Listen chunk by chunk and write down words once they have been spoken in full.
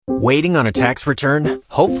Waiting on a tax return?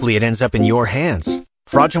 Hopefully it ends up in your hands.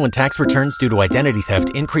 Fraudulent tax returns due to identity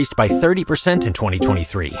theft increased by 30% in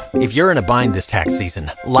 2023. If you're in a bind this tax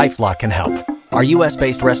season, LifeLock can help. Our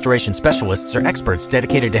U.S.-based restoration specialists are experts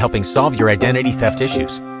dedicated to helping solve your identity theft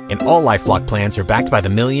issues. And all LifeLock plans are backed by the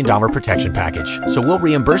 $1 Million Protection Package. So we'll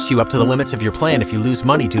reimburse you up to the limits of your plan if you lose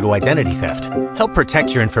money due to identity theft. Help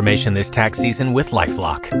protect your information this tax season with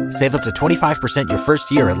LifeLock. Save up to 25% your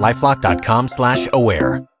first year at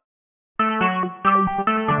LifeLock.com/aware.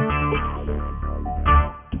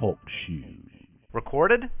 Talk shoes.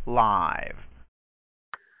 Recorded live.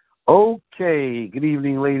 Okay, good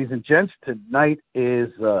evening, ladies and gents. Tonight is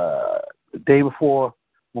the day before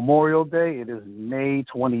Memorial Day. It is May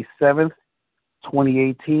 27th,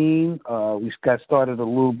 2018. We got started a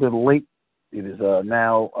little bit late. It is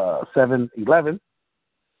now 7:11.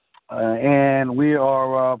 And we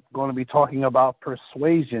are going to be talking about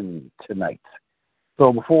persuasion tonight.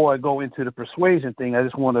 So before I go into the persuasion thing, I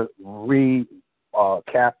just want to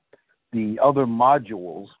recap the other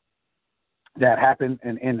modules that happened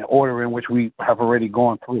in the order in which we have already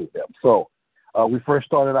gone through them. So we first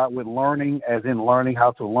started out with learning, as in learning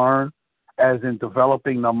how to learn, as in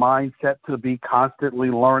developing the mindset to be constantly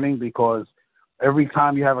learning, because every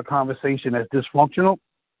time you have a conversation that's dysfunctional,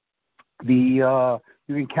 you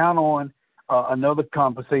can count on another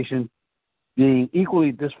conversation being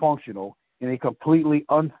equally dysfunctional in a completely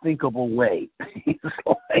unthinkable way. It's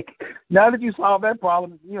like, now that you solve that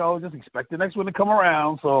problem, just expect the next one to come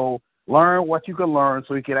around. So learn what you can learn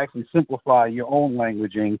so you can actually simplify your own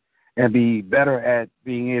languaging and be better at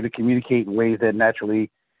being able to communicate in ways that naturally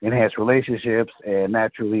enhance relationships and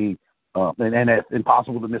naturally and that's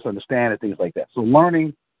impossible to misunderstand and things like that. So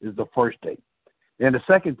learning is the first thing. And the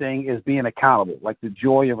second thing is being accountable, like the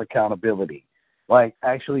joy of accountability, like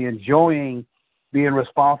actually enjoying being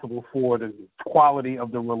responsible for the quality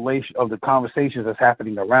of the conversations that's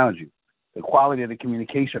happening around you, the quality of the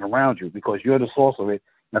communication around you, because you're the source of it.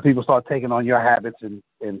 Now people start taking on your habits and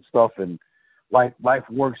stuff, and life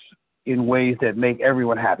works in ways that make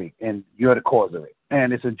everyone happy, and you're the cause of it.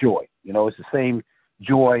 And it's a joy. It's the same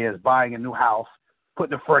joy as buying a new house,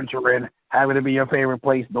 putting the furniture in, having it be your favorite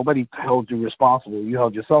place. Nobody held you responsible. You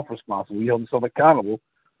held yourself responsible. You held yourself accountable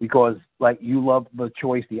because, you love the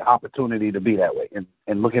choice, the opportunity to be that way,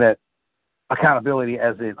 and looking at accountability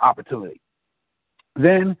as an opportunity.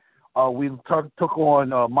 Then we took on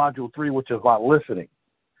Module 3, which is about listening.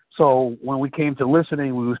 So when we came to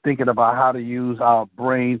listening, we was thinking about how to use our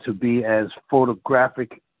brain to be as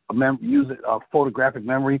photographic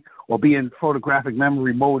memory, or be in photographic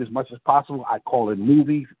memory mode as much as possible. I call it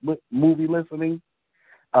movie listening.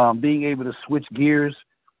 Being able to switch gears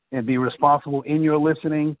and be responsible in your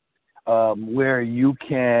listening, where you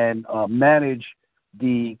can manage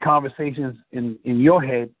the conversations in your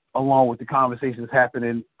head along with the conversations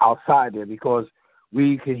happening outside there, because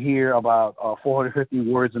we can hear about 450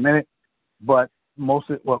 words a minute, but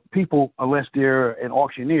people, unless they're an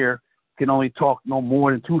auctioneer, can only talk no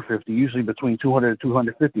more than 250, usually between 200 and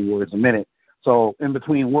 250 words a minute. So in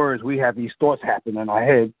between words, we have these thoughts happen in our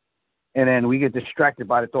head, and then we get distracted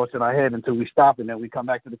by the thoughts in our head until we stop, and then we come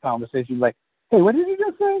back to the conversation like, hey, what did you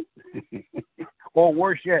just say? Or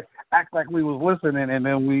worse yet, act like we was listening, and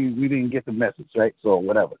then we didn't get the message, right? So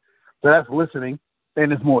whatever. So that's listening.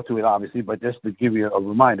 And there's more to it, obviously, but just to give you a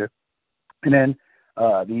reminder. And then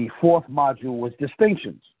the fourth module was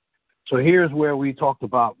distinctions. So here's where we talked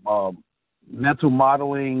about mental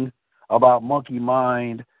modeling, about monkey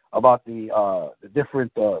mind, about the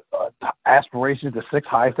different aspirations, the 6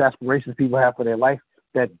 highest aspirations people have for their life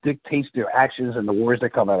that dictates their actions and the words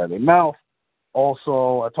that come out of their mouth.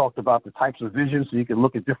 Also, I talked about the types of vision, so you can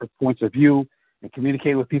look at different points of view and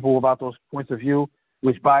communicate with people about those points of view.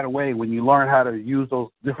 Which, by the way, when you learn how to use those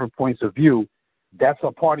different points of view, that's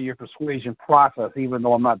a part of your persuasion process, even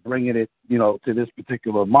though I'm not bringing it, to this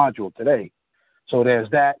particular module today. So there's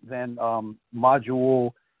that. Then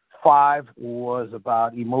Module 5 was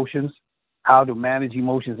about emotions, how to manage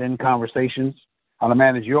emotions in conversations, how to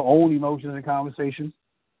manage your own emotions in conversations,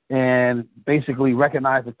 and basically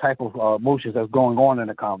recognize the type of emotions that's going on in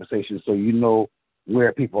a conversation so you know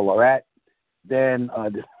where people are at. Then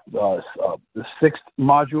the 6th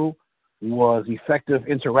module was effective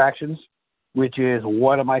interactions, which is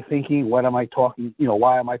what am I thinking, what am I talking,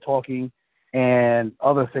 why am I talking, and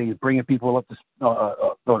other things, bringing people up to.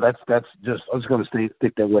 No, that's just. I'm just going to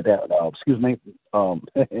stick there with that. Excuse me.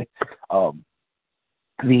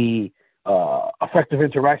 The effective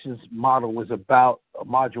interactions module was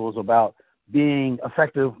about being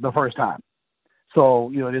effective the first time.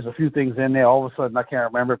 So, there's a few things in there. All of a sudden, I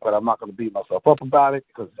can't remember it, but I'm not going to beat myself up about it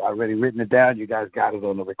because I've already written it down. You guys got it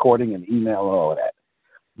on the recording and email and all of that.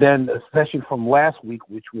 Then the session from last week,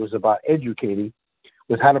 which was about educating,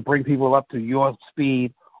 was how to bring people up to your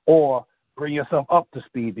speed or bring yourself up to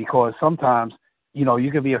speed, because sometimes,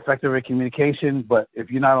 you can be effective in communication, but if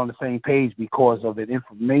you're not on the same page because of an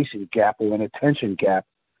information gap or an attention gap,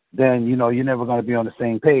 then, you're never going to be on the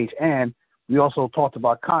same page. And we also talked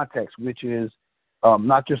about context, which is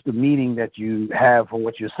not just the meaning that you have for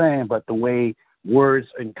what you're saying, but the way words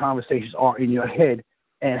and conversations are in your head.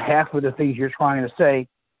 And half of the things you're trying to say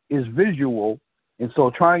is visual. And so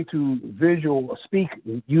trying to speak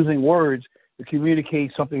using words to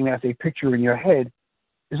communicate something that's a picture in your head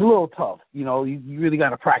is a little tough. You really got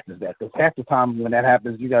to practice that, because half the time when that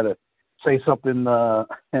happens, you got to say something 2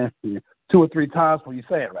 or 3 times before you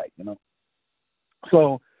say it right,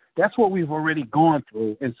 So that's what we've already gone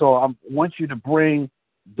through. And so I want you to bring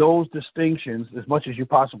those distinctions as much as you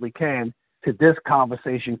possibly can to this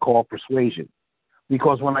conversation called persuasion.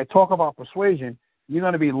 Because when I talk about persuasion, you're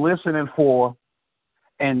going to be listening for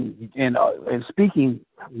and speaking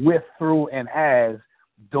with, through, and as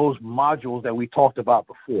those modules that we talked about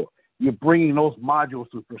before. You're bringing those modules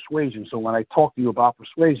to persuasion. So when I talk to you about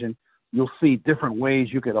persuasion, you'll see different ways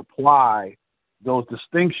you can apply those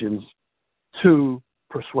distinctions to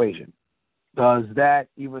persuasion. Does that,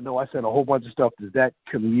 even though I said a whole bunch of stuff, does that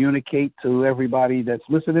communicate to everybody that's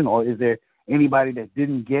listening, or is there anybody that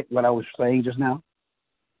didn't get what I was saying just now?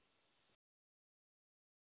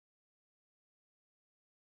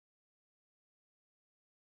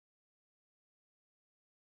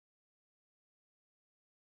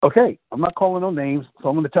 Okay, I'm not calling no names, so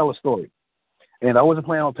I'm going to tell a story. And I wasn't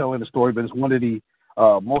planning on telling the story, but it's one of the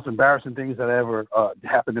most embarrassing things that ever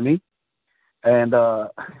happened to me. And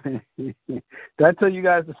did I tell you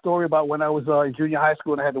guys the story about when I was in junior high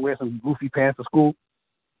school and I had to wear some goofy pants to school?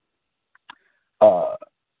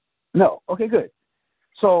 No. Okay, good.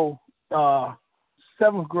 So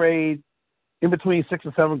 7th grade, in between 6th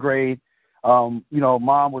and 7th grade,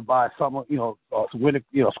 Mom would buy summer, some winter,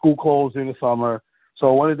 school clothes during the summer.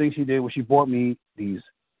 So one of the things she did was she bought me these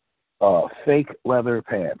fake leather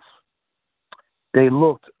pants. They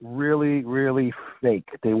looked really, really fake.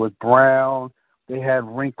 They were brown. They had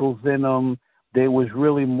wrinkles in them. They was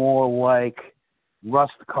really more like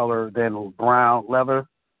rust color than brown leather.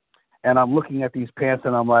 And I'm looking at these pants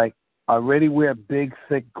and I'm like, I already wear big,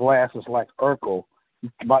 thick glasses like Urkel.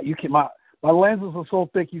 My lenses are so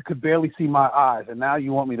thick you could barely see my eyes. And now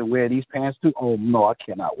you want me to wear these pants too? Oh, no, I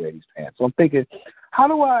cannot wear these pants. So I'm thinking, how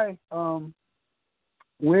do I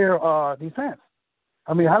wear these pants?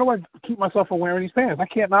 I mean, how do I keep myself from wearing these pants? I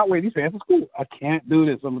can't not wear these pants at school. I can't do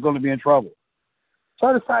this. I'm going to be in trouble. So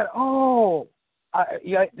I decided,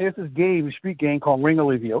 there's this street game called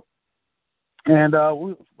Ring-a-Livio. And, I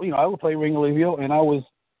would play Ring-a-Livio, and I was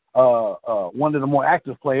one of the more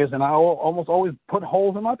active players, and I almost always put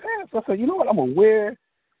holes in my pants. I said, you know what, I'm going to wear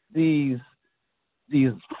these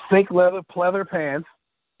fake leather pleather pants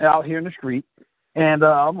out here in the street, and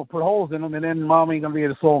I'm going to put holes in them, and then Mom ain't going to be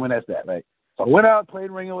able to sew them, and that's that, right? So I went out,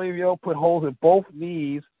 played Ring-a-Livio, put holes in both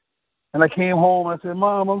knees, and I came home, and I said,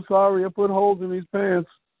 Mom, I'm sorry, I put holes in these pants.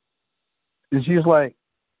 And she's like,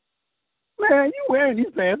 man, you wearing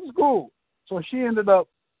these pants at school. So she ended up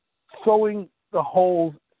sewing the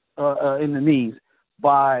holes in the knees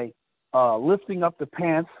by lifting up the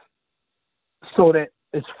pants so that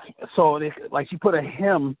like she put a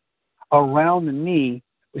hem around the knee,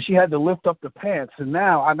 but she had to lift up the pants. And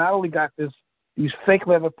now I not only got these fake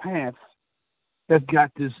leather pants that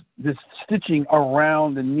got this stitching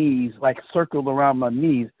around the knees, like circled around my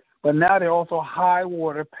knees, but now they're also high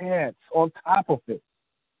water pants on top of it.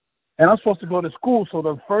 And I'm supposed to go to school, so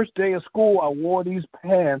the first day of school I wore these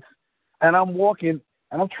pants, and I'm walking,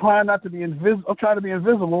 and I'm trying not to be invisible. I'm trying to be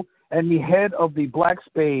invisible, and the head of the Black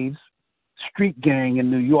Spades street gang in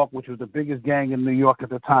New York, which was the biggest gang in New York at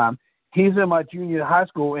the time, he's in my junior high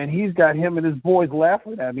school, and he's got him and his boys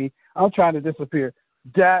laughing at me. I'm trying to disappear.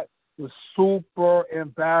 That was super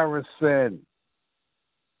embarrassing.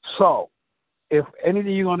 So, if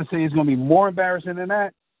anything you're going to say is going to be more embarrassing than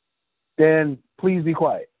that, then please be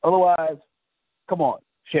quiet. Otherwise, come on,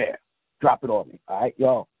 share. Drop it on me. All right,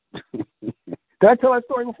 y'all. Did I tell that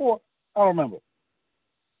story before? I don't remember.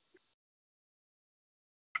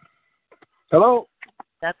 Hello?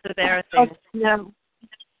 That's embarrassing.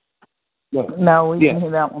 No, we didn't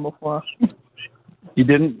hear that one before. You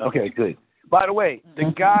didn't? Okay, good. By the way,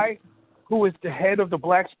 the guy who was the head of the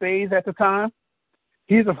Black Spades at the time,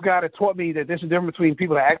 he's the guy that taught me that there's a difference between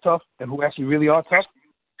people that act tough and who actually really are tough.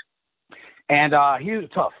 And he was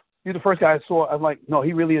tough. He's the first guy I saw. I'm like, no,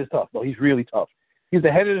 he really is tough. No, he's really tough. He's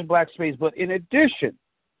the head of this black space. But in addition,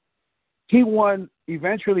 he won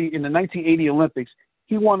eventually in the 1980 Olympics.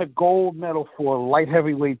 He won a gold medal for light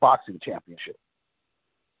heavyweight boxing championship.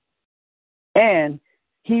 And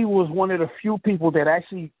he was one of the few people that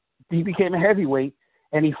actually, he became a heavyweight,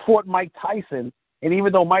 and he fought Mike Tyson. And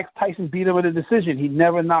even though Mike Tyson beat him in a decision, he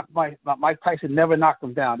never knocked Mike Tyson never knocked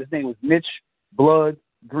him down. His name was Mitch Blood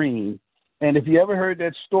Green. And if you ever heard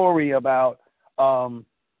that story about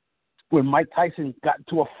when Mike Tyson got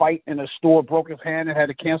into a fight in a store, broke his hand, and had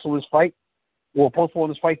to cancel his fight or postpone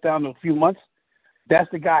his fight down to a few months, that's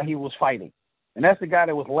the guy he was fighting. And that's the guy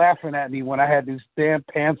that was laughing at me when I had these damn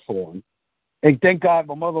pants on. And thank God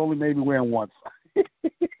my mother only made me wear them once.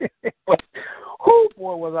 Oh,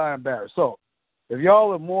 boy, was I embarrassed. So if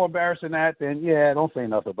y'all are more embarrassed than that, then, yeah, don't say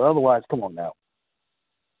nothing. But otherwise, come on now.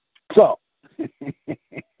 So,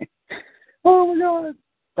 oh, my God.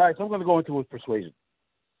 All right, so I'm going to go into with persuasion.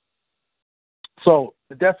 So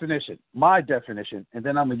the definition, my definition, and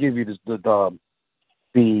then I'm going to give you the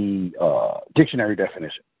dictionary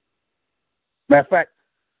definition. Matter of fact,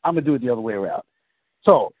 I'm going to do it the other way around.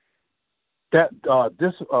 So that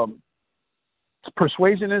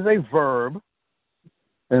persuasion is a verb,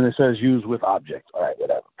 and it says used with object. All right,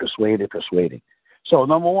 whatever. Persuading. So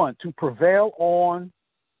number one, to prevail on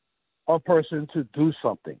a person to do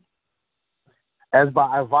something, as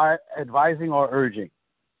by advising or urging.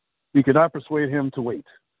 We could not persuade him to wait,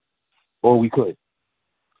 or we could.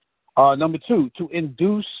 Number two, to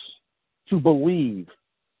induce to believe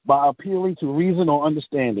by appealing to reason or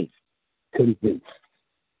understanding. Convince.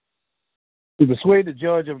 To persuade the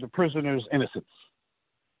judge of the prisoner's innocence.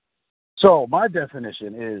 So my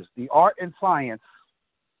definition is the art and science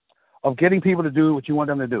of getting people to do what you want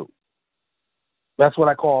them to do. That's what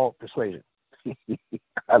I call persuasion.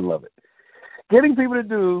 I love it. Getting people to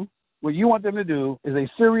do what you want them to do is a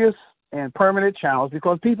serious and permanent challenge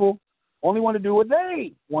because people only want to do what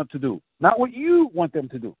they want to do, not what you want them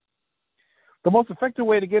to do. The most effective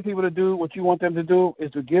way to get people to do what you want them to do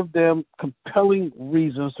is to give them compelling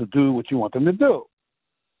reasons to do what you want them to do.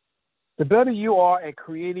 The better you are at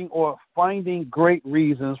creating or finding great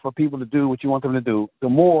reasons for people to do what you want them to do, the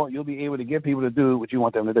more you'll be able to get people to do what you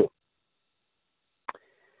want them to do.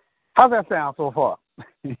 How's that sound so far?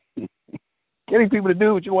 Getting people to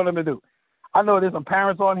do what you want them to do. I know there's some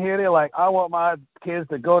parents on here, they're like, I want my kids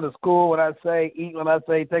to go to school when I say, eat when I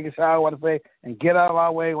say, take a shower when I say, and get out of my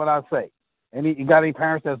way when I say. And you got any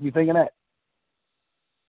parents that's be thinking that?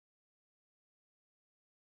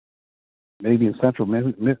 Maybe in central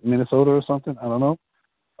Minnesota or something? I don't know.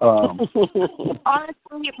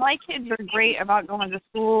 Honestly, my kids are great about going to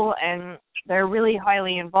school, and they're really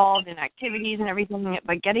highly involved in activities and everything,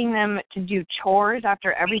 but getting them to do chores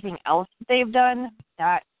after everything else that they've done,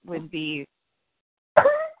 that would be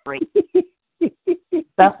great.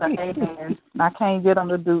 That's an amen. I can't get them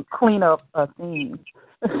to do clean up things.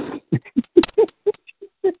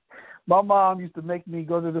 My mom used to make me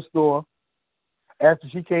go to the store after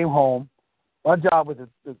she came home. My job was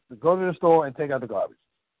to go to the store and take out the garbage.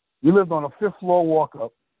 We lived on a fifth floor walk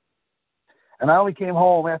up, and I only came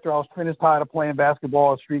home after I was finished tired of playing basketball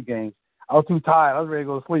or street games. I was too tired. I was ready to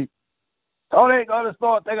go to sleep. Tony, go to the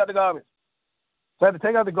store, take out the garbage. So I had to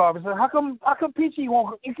take out the garbage. I said, how come Peachy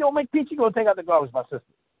won't? You can't make Peachy go take out the garbage, my sister.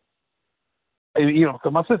 You know,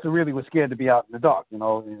 because my sister really was scared to be out in the dark, you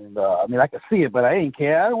know. And I mean, I could see it, but I didn't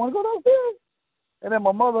care. I didn't want to go downstairs. And then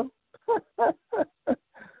my mother,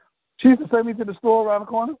 she used to send me to the store around the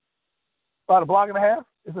corner, about a block and a half.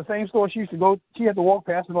 It's the same store she used to go. She had to walk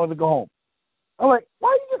past in order to go home. I'm like,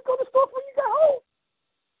 why you just go to the store when you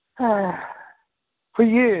got home? For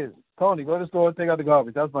years, Tony, go to the store and take out the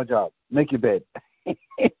garbage. That's my job. Make your bed.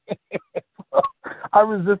 I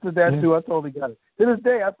resisted that too. I totally got it. To this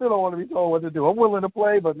day, I still don't want to be told what to do. I'm willing to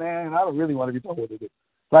play, but man, I don't really want to be told what to do.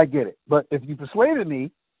 So I get it. But if you persuaded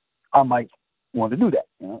me, I might want to do that.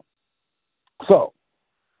 You know? So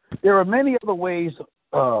there are many other ways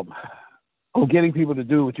of getting people to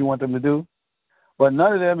do what you want them to do, but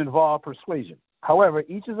none of them involve persuasion. However,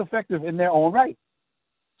 each is effective in their own right.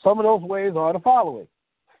 Some of those ways are the following: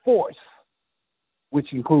 force,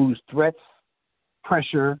 which includes threats,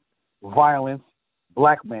 pressure, violence,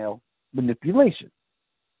 blackmail, manipulation.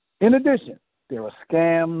 In addition, there are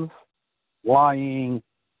scams, lying,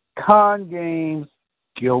 con games,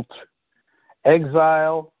 guilt,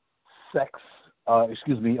 exile,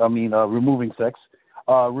 removing sex,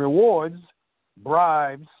 rewards,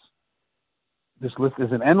 bribes. This list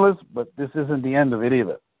isn't endless, but this isn't the end of it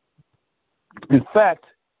either. In fact,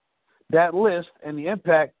 that list and the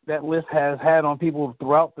impact that list has had on people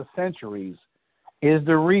throughout the centuries is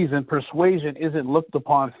the reason persuasion isn't looked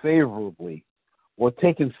upon favorably or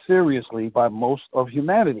taken seriously by most of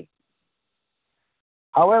humanity.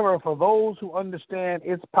 However, for those who understand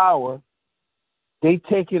its power, they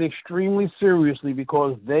take it extremely seriously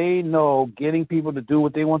because they know getting people to do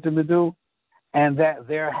what they want them to do and that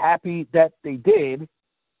they're happy that they did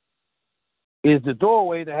is the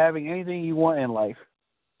doorway to having anything you want in life,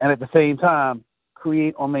 and at the same time,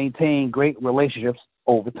 create or maintain great relationships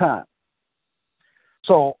over time.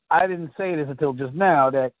 So I didn't say this until just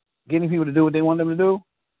now, that getting people to do what they want them to do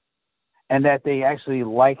and that they actually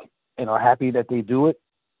like and are happy that they do it,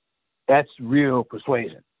 that's real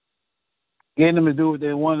persuasion. Getting them to do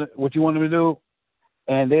what you want them to do,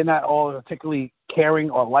 and they're not all particularly caring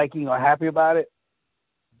or liking or happy about it,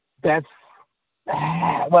 that's,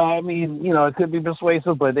 well, I mean, it could be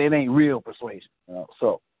persuasive, but it ain't real persuasion.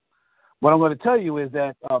 So what I'm going to tell you is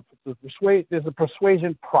that there's a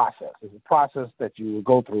persuasion process. There's a process that you will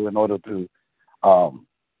go through in order to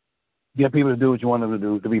get people to do what you want them to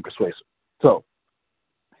do to be persuasive. So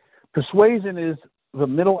persuasion is the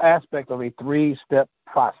middle aspect of a 3-step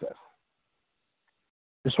process.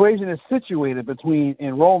 Persuasion is situated between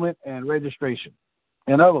enrollment and registration.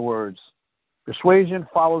 In other words, persuasion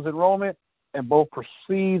follows enrollment and both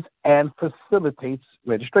precedes and facilitates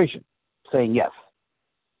registration, saying yes.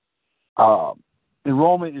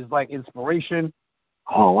 Enrollment is like inspiration.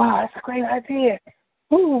 Oh, wow, that's a great idea.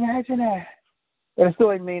 Ooh, imagine that. But it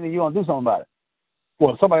still ain't mean that you're going to do something about it.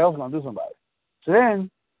 Well, somebody else is going to do something about it. So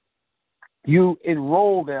then you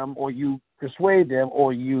enroll them, or you persuade them,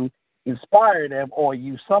 or you inspire them, or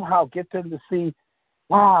you somehow get them to see,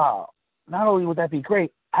 wow, not only would that be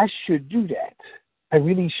great, I should do that. I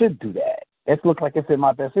really should do that. That looks like it's in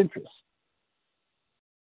my best interest.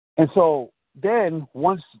 And so then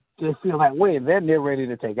once they feel that way, then they're ready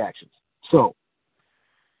to take actions. So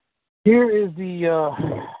here is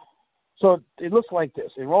so it looks like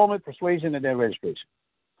this: enrollment, persuasion, and then registration.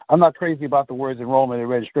 I'm not crazy about the words enrollment and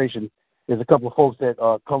registration. There's a couple of folks that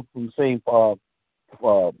come from the same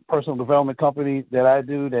personal development company that I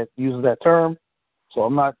do that uses that term. So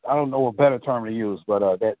I don't know a better term to use, but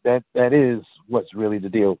that is what's really the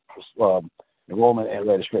deal, enrollment and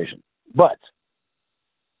registration. But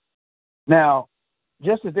now,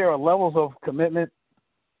 just as there are levels of commitment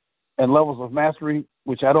and levels of mastery,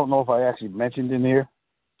 which I don't know if I actually mentioned in here.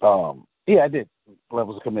 Yeah, I did.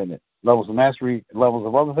 Levels of commitment, levels of mastery, levels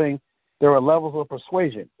of other things. There are levels of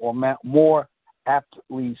persuasion, or more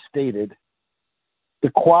aptly stated,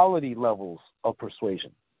 the quality levels of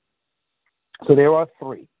persuasion. So there are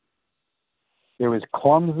 3. There is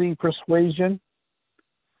clumsy persuasion,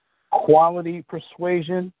 quality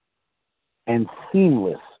persuasion, and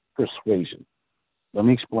seamless persuasion. Let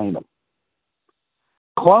me explain them.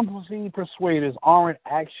 Clumsy persuaders aren't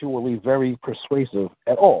actually very persuasive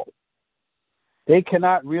at all. They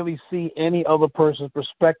cannot really see any other person's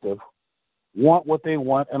perspective, want what they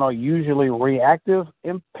want, and are usually reactive,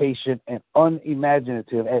 impatient, and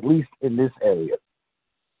unimaginative, at least in this area.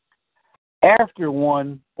 After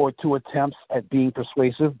 1 or 2 attempts at being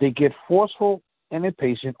persuasive, they get forceful and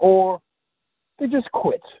impatient, or they just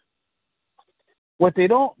quit. What they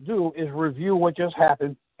don't do is review what just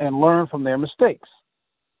happened and learn from their mistakes.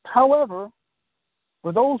 However,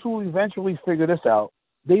 for those who eventually figure this out,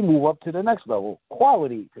 they move up to the next level,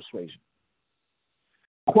 quality persuasion.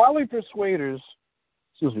 Quality persuaders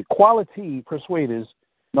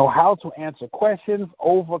know how to answer questions,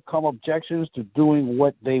 overcome objections to doing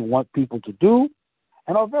what they want people to do,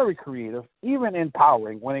 and are very creative, even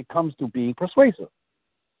empowering when it comes to being persuasive.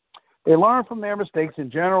 They learn from their mistakes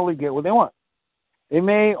and generally get what they want. They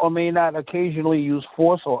may or may not occasionally use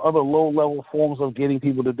force or other low-level forms of getting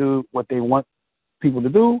people to do what they want people to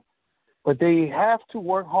do, but they have to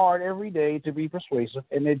work hard every day to be persuasive,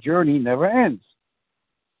 and their journey never ends.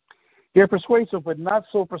 They're persuasive, but not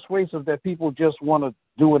so persuasive that people just want to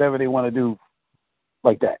do whatever they want to do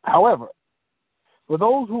like that. However, for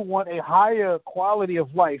those who want a higher quality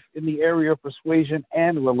of life in the area of persuasion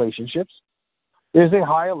and relationships, there's a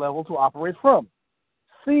higher level to operate from: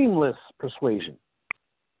 seamless persuasion.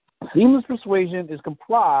 Seamless persuasion is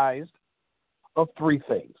comprised of 3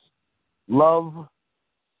 things: love,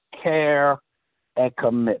 care, and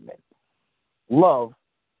commitment. Love,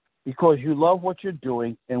 because you love what you're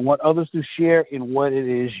doing and want others to share in what it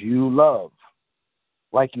is you love.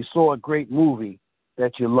 Like you saw a great movie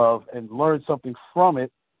that you love and learned something from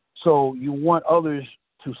it, so you want others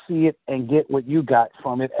to see it and get what you got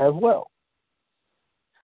from it as well.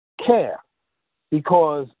 Care,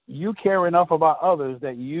 because you care enough about others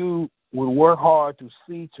that you would work hard to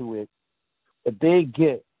see to it that they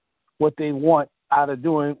get what they want out of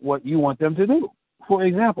doing what you want them to do. For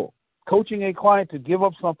example, coaching a client to give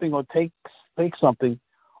up something or take something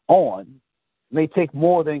on may take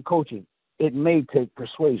more than coaching. It may take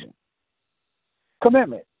persuasion.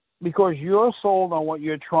 Commitment, because you're sold on what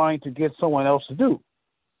you're trying to get someone else to do.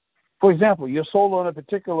 For example, you're sold on a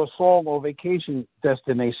particular song or vacation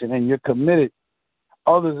destination, and you're committed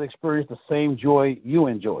others experience the same joy you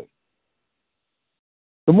enjoy.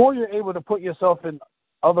 The more you're able to put yourself in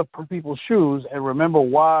other people's shoes and remember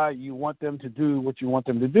why you want them to do what you want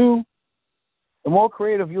them to do, the more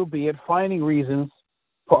creative you'll be at finding reasons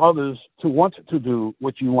for others to want to do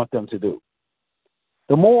what you want them to do.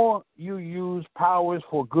 The more you use powers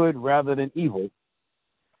for good rather than evil,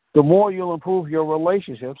 the more you'll improve your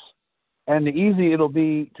relationships, and the easier it'll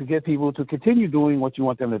be to get people to continue doing what you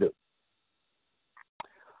want them to do.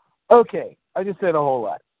 Okay, I just said a whole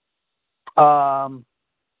lot. I'm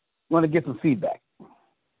going to get some feedback.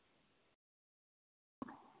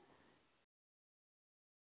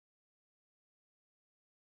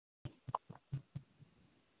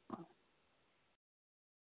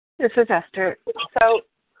 This is Esther. So,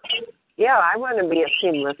 yeah, I want to be a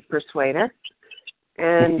seamless persuader,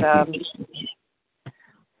 and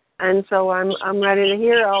so I'm ready to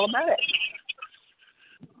hear all about it.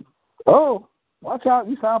 Oh, watch out!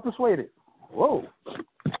 You sound persuaded. Whoa!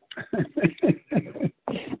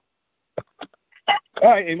 All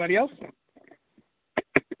right, anybody else?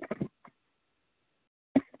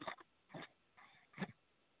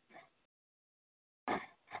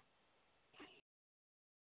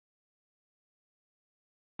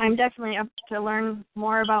 I'm definitely up to learn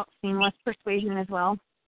more about seamless persuasion as well.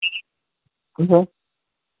 Okay.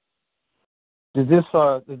 Did this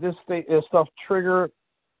stuff trigger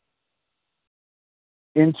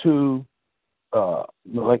into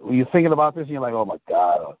like when you're thinking about this and you're like, oh my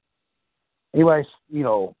God? Anybody,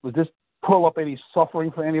 would this pull up any suffering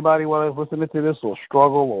for anybody while I was listening to this, or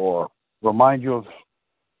struggle, or remind you of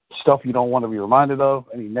stuff you don't want to be reminded of?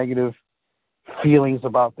 Any negative feelings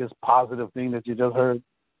about this positive thing that you just heard?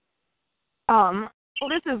 Well,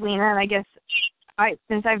 this is Lena, and I guess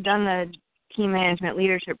since I've done the team management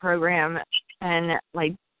leadership program, and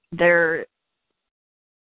like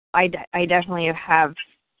I definitely have,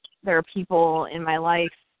 there are people in my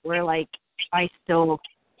life where like I still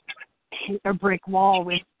hit a brick wall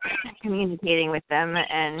with communicating with them,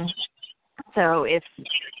 and so if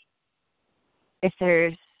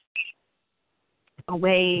there's a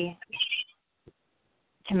way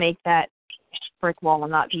to make that brick wall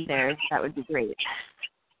not be there, that would be great.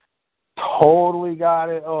 Totally got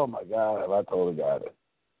it. Oh my God, I totally got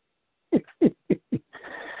it.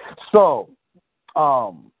 So,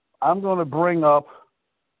 I'm going to bring up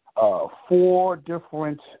 4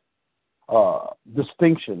 different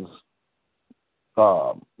distinctions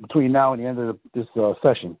between now and the end of this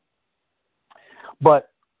session, but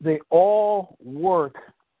they all work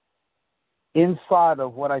inside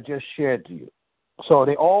of what I just shared to you. So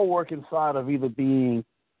they all work inside of either being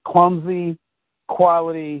clumsy,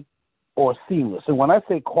 quality, or seamless. And when I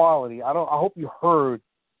say quality, I hope you heard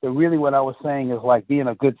that really what I was saying is like being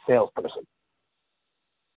a good salesperson,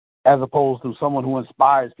 as opposed to someone who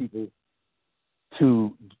inspires people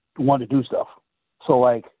to want to do stuff. So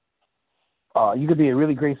like you could be a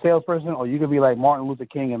really great salesperson, or you could be like Martin Luther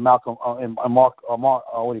King and Malcolm and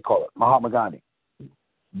Mahatma Gandhi.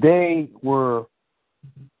 They were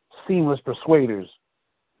seamless persuaders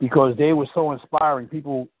because they were so inspiring.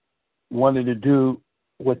 People wanted to do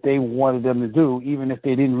what they wanted them to do, even if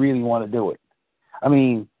they didn't really want to do it. I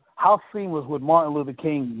mean, how seamless would Martin Luther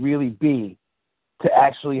King really be to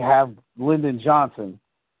actually have Lyndon Johnson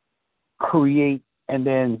create and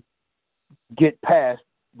then get past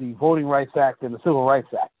the Voting Rights Act and the Civil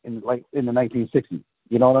Rights Act in the 1960s?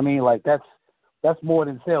 You know what I mean? Like that's more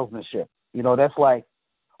than salesmanship. That's like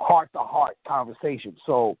heart-to-heart conversation.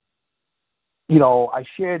 So, I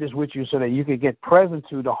share this with you so that you could get present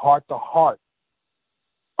to the heart-to-heart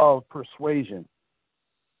of persuasion.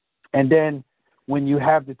 And then when you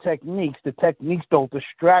have the techniques don't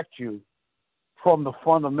distract you from the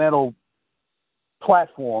fundamental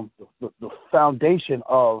platform, the foundation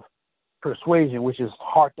of persuasion, which is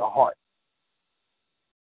heart-to-heart.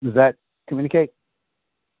 Does that communicate?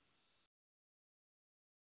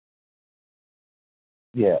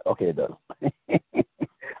 Yeah, okay, it does.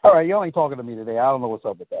 All right, you're only talking to me today. I don't know what's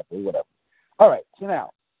up with that, but whatever. All right, so now,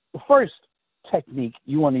 the first technique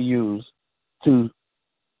you want to use to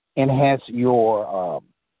enhance your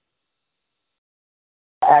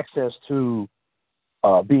access to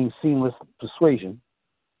being seamless persuasion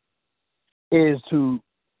is to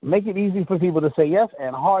make it easy for people to say yes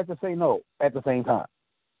and hard to say no at the same time.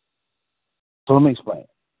 So let me explain.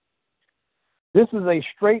 This is a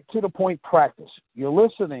straight-to-the-point practice. You're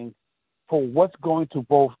listening for what's going to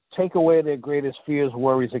both take away their greatest fears,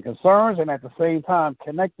 worries, and concerns, and at the same time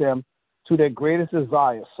connect them to their greatest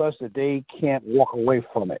desires such that they can't walk away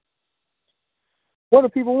from it. What do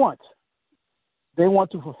people want? They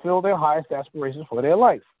want to fulfill their highest aspirations for their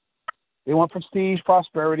life. They want prestige,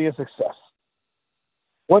 prosperity, and success.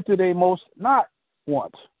 What do they most not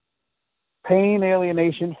want? Pain,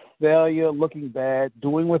 alienation, failure, looking bad,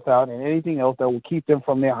 doing without, and anything else that will keep them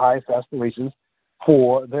from their highest aspirations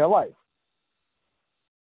for their life.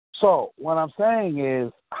 So what I'm saying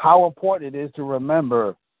is how important it is to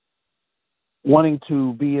remember wanting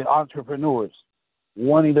to be entrepreneurs,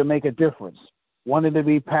 wanting to make a difference, wanting to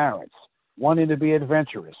be parents, wanting to be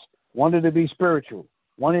adventurous, wanting to be spiritual,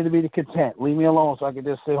 wanting to be content. Leave me alone so I can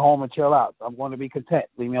just sit home and chill out. I'm going to be content.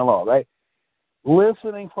 Leave me alone, right?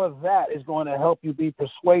 Listening for that is going to help you be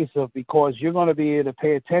persuasive because you're going to be able to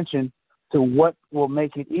pay attention to what will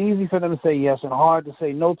make it easy for them to say yes and hard to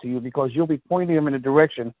say no to you because you'll be pointing them in the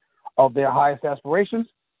direction of their highest aspirations,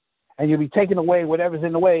 and you'll be taking away whatever's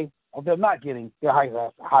in the way of them not getting their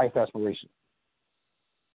highest aspirations.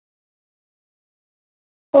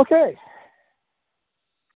 Okay.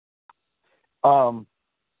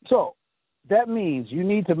 So that means you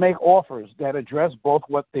need to make offers that address both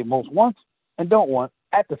what they most want and don't want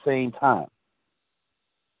at the same time.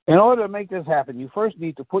 In order to make this happen, you first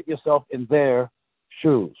need to put yourself in their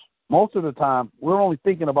shoes. Most of the time, we're only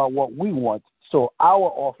thinking about what we want, so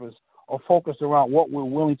our offers are focused around what we're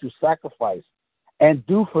willing to sacrifice and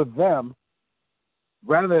do for them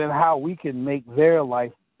rather than how we can make their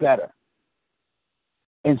life better.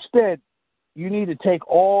 Instead, you need to take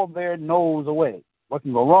all their no's away. What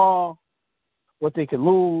can go wrong, what they can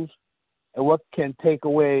lose, and what can take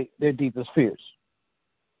away their deepest fears.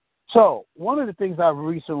 So one of the things I've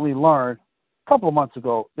recently learned a couple of months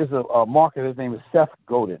ago, there's a marketer, his name is Seth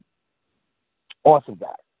Godin. Awesome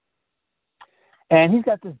guy. And he's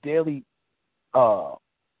got this daily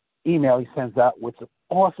email he sends out with some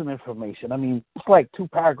awesome information. I mean, it's like 2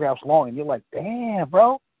 paragraphs long, and you're like, damn,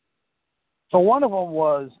 bro. So one of them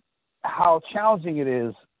was how challenging it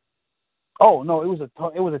is. Oh, no, it was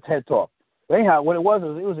a TED Talk. But anyhow, what it was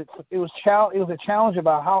a challenge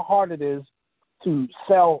about how hard it is to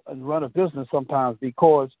sell and run a business sometimes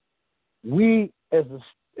because we as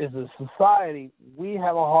a society, we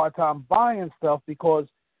have a hard time buying stuff because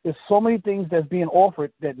there's so many things that's being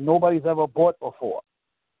offered that nobody's ever bought before.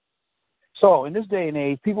 So in this day and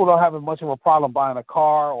age, people don't have as much of a problem buying a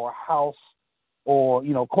car or a house or,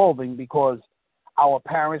 clothing because our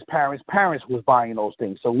parents was buying those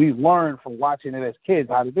things. So we've learned from watching it as kids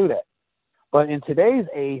how to do that. But in today's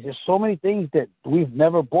age, there's so many things that we've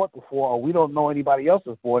never bought before or we don't know anybody else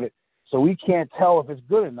has bought it, so we can't tell if it's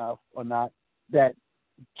good enough or not, that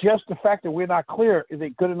just the fact that we're not clear is a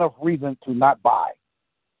good enough reason to not buy.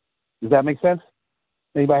 Does that make sense?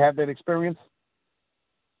 Anybody have that experience?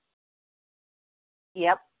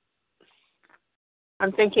 Yep.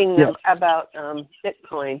 I'm thinking about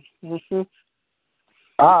Bitcoin. Mm-hmm.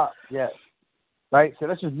 Yes. Right? So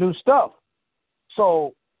that's just new stuff.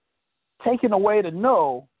 So taking away the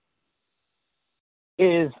no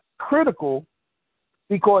is critical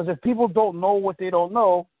because if people don't know what they don't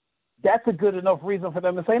know, that's a good enough reason for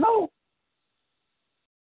them to say no.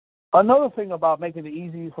 Another thing about making it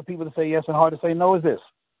easy for people to say yes and hard to say no is this.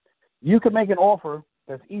 You can make an offer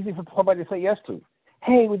that's easy for somebody to say yes to.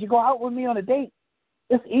 Hey, would you go out with me on a date?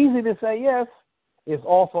 It's easy to say yes. It's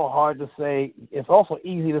also hard to say. It's also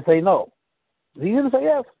easy to say no. It's easy to say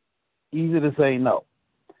yes. Easy to say no.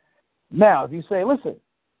 Now, if you say, listen,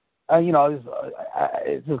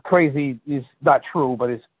 it's just crazy. It's not true, but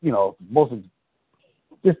it's, mostly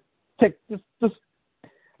just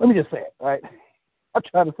let me just say it, right? I'm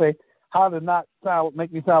trying to say how to not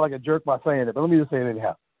make me sound like a jerk by saying it, but let me just say it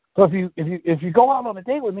anyhow. So if you go out on a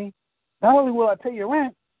date with me, not only will I pay your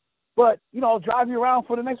rent, but I'll drive you around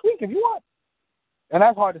for the next week if you want. And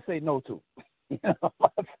that's hard to say no to.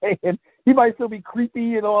 I'm saying he might still be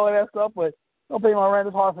creepy and all of that stuff, but don't pay my rent.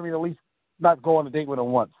 It's hard for me to at least not go on a date with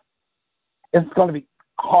him once. It's going to be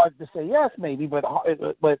hard to say yes, maybe, but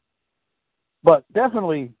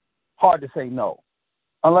definitely hard to say no,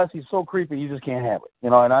 unless he's so creepy you just can't have it.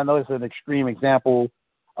 And I know it's an extreme example.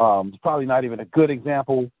 It's probably not even a good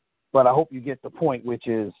example, but I hope you get the point, which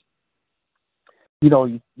is, you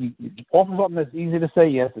offer something that's easy to say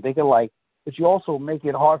yes that they can like, but you also make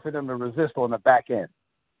it hard for them to resist on the back end.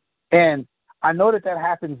 And I know that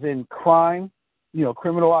happens in crime,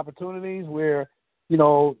 criminal opportunities where,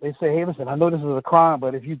 they say, hey, listen, I know this is a crime,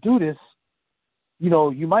 but if you do this,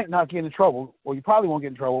 you might not get in trouble, or you probably won't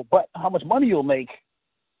get in trouble, but how much money you'll make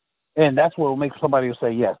And that's what will make somebody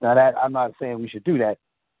say yes. Now, that I'm not saying we should do that,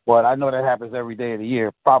 but I know that happens every day of the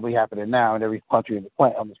year, probably happening now in every country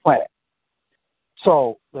on this planet.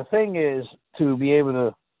 So the thing is to be able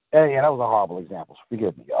to, and that was a horrible example.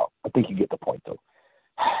 Forgive me, y'all. I think you get the point, though.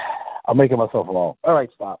 I'm making myself wrong. All right,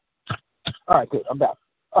 stop. All right, good. I'm back.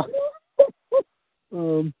 I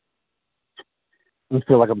just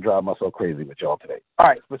feel like I'm driving myself crazy with y'all today. All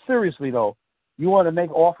right, but seriously, though, you want to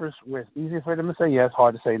make offers where it's easy for them to say yes,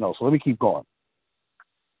 hard to say no. So let me keep going.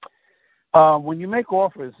 When you make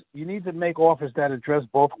offers, you need to make offers that address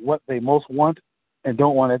both what they most want and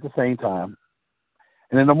don't want at the same time.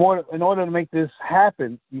 And in order to make this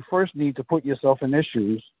happen, you first need to put yourself in their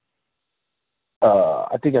shoes.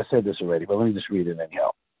 I think I said this already, but let me just read it anyhow.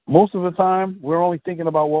 Most of the time, we're only thinking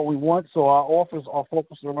about what we want, so our offers are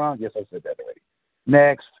focused around. Yes, I said that already.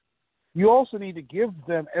 Next, you also need to give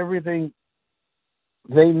them everything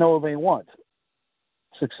they know they want.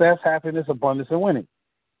 Success, happiness, abundance, and winning.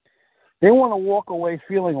 They want to walk away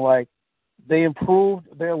feeling like they improved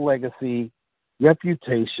their legacy,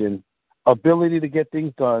 reputation, ability to get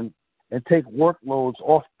things done, and take workloads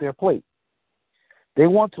off their plate. They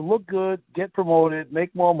want to look good, get promoted,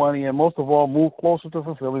 make more money, and most of all, move closer to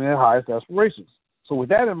fulfilling their highest aspirations. So with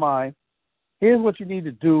that in mind, here's what you need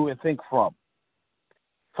to do and think from.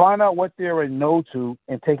 Find out what they're a no to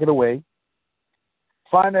and take it away.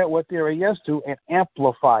 Find out what they're a yes to and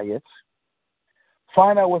amplify it.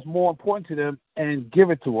 Find out what's more important to them and give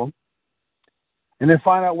it to them. And then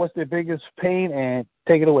find out what's their biggest pain and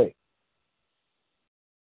take it away.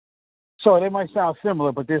 So they might sound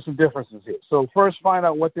similar, but there's some differences here. So first, find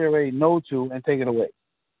out what they're a no to and take it away.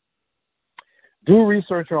 Do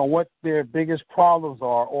research on what their biggest problems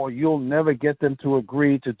are, or you'll never get them to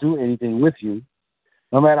agree to do anything with you,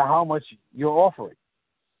 no matter how much you're offering.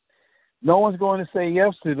 No one's going to say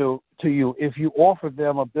yes to you if you offer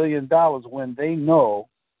them $1 billion when they know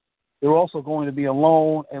they're also going to be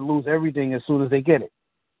alone and lose everything as soon as they get it.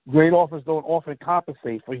 Great offers don't often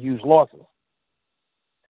compensate for huge losses.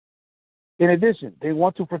 In addition, they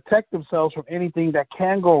want to protect themselves from anything that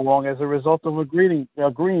can go wrong as a result of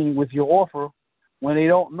agreeing with your offer when they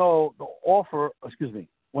don't know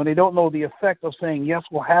when they don't know the effect of saying yes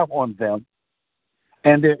will have on them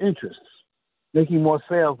and their interests, making more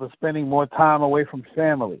sales or spending more time away from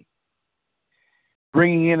family,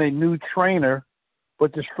 bringing in a new trainer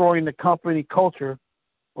but destroying the company culture,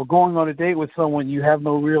 or going on a date with someone you have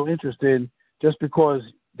no real interest in just because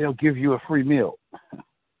they'll give you a free meal.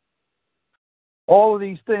 All of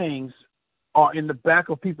these things are in the back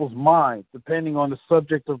of people's minds, depending on the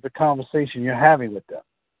subject of the conversation you're having with them.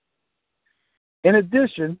 In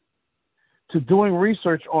addition to doing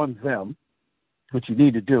research on them, which you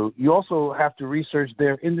need to do, you also have to research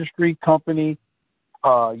their industry, company,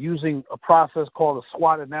 using a process called a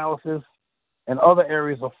SWOT analysis and other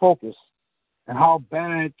areas of focus, and how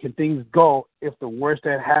bad can things go if the worst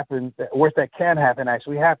that can happen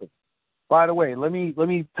actually happens. By the way, let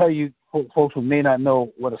me tell you, folks who may not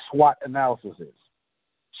know what a SWOT analysis is.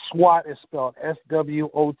 SWOT is spelled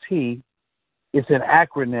SWOT. It's an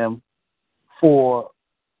acronym for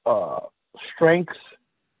strengths,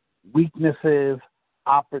 weaknesses,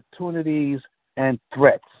 opportunities, and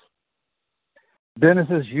threats.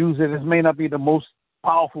 Businesses use it. This may not be the most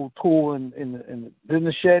powerful tool in the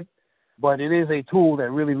business shed, but it is a tool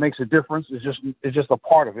that really makes a difference. It's just a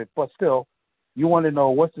part of it. But still, you want to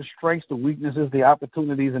know what's the strengths, the weaknesses, the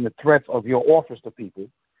opportunities, and the threats of your offers to people.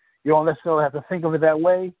 You don't necessarily have to think of it that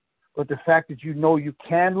way, but the fact that you know you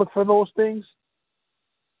can look for those things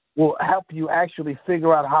will help you actually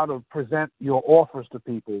figure out how to present your offers to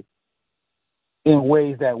people in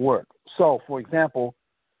ways that work. So, for example,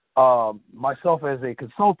 myself as a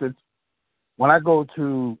consultant, when I go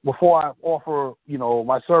to, before I offer,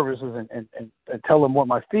 my services and tell them what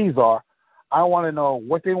my fees are, I want to know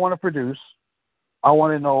what they want to produce. I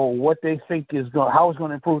want to know what they think how it's going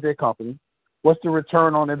to improve their company. What's the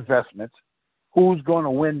return on investment? Who's going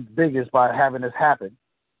to win biggest by having this happen?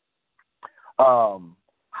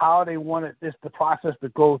 How they want the process to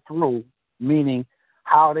go through, meaning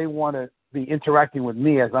how they want to be interacting with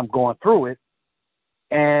me as I'm going through it.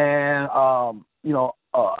 And,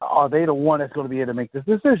 are they the one that's going to be able to make this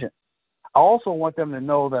decision? I also want them to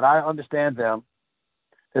know that I understand them,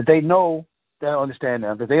 that they know that I understand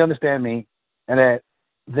them, that they understand me, and that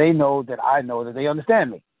they know that I know that they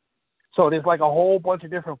understand me. So there's like a whole bunch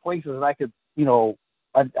of different places that I could,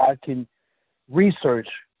 I can research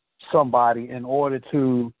somebody in order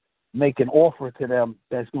to make an offer to them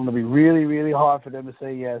that's going to be really, really hard for them to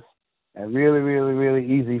say yes, and really, really, really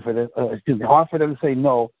easy for them, hard for them to say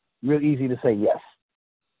no, real easy to say yes.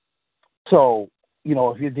 So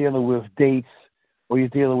if you're dealing with dates, or you're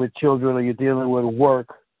dealing with children, or you're dealing with work,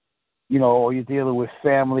 or you're dealing with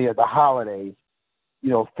family at the holidays,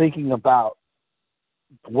 thinking about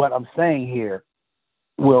what I'm saying here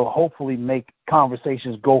will hopefully make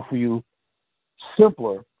conversations go for you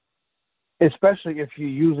simpler, especially if you're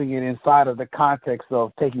using it inside of the context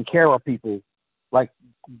of taking care of people, like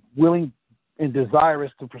willing and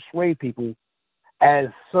desirous to persuade people as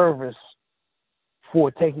service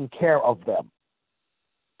for taking care of them.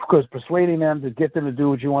 Because persuading them to get them to do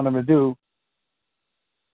what you want them to do,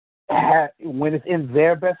 when it's in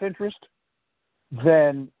their best interest,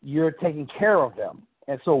 then you're taking care of them.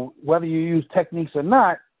 And so whether you use techniques or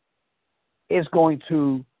not, it's going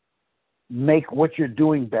to make what you're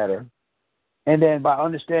doing better. And then by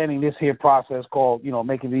understanding this here process called,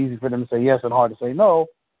 making it easy for them to say yes and hard to say no,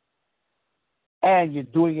 and you're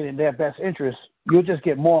doing it in their best interest, you'll just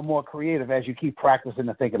get more and more creative as you keep practicing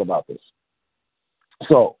and thinking about this.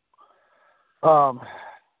 So,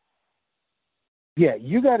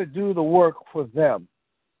 you got to do the work for them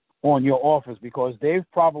on your offers, because they've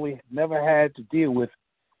probably never had to deal with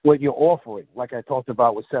what you're offering, like I talked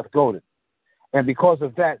about with Seth Godin. And because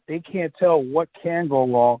of that, they can't tell what can go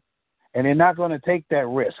wrong, and they're not going to take that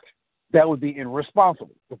risk. That would be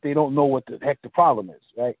irresponsible if they don't know what the heck the problem is,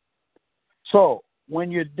 right? So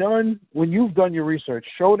when you've done your research,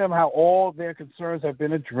 show them how all their concerns have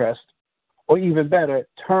been addressed, or even better,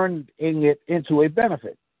 turning it into a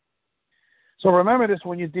benefit. So remember this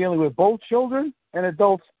when you're dealing with both children and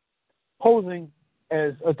adults posing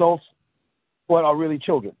as adults but are really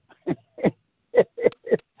children.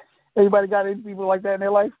 Anybody got any people like that in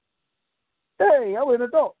their life? Hey, I'm an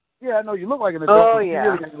adult. Yeah, I know you look like an adult. Oh, but yeah.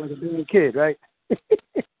 You really look like a little kid, right?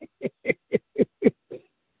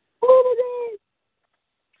 Oh, my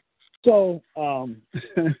God.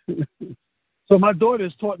 So my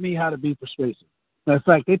daughters taught me how to be persuasive. In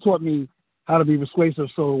fact, they taught me how to be persuasive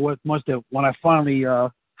so much that when I finally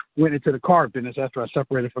went into the car business after I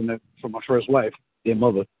separated from my first wife, their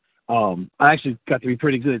mother, I actually got to be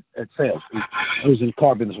pretty good at sales. I was in the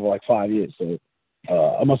car business for like 5 years, so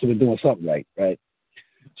I must have been doing something right?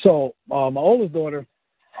 So my oldest daughter,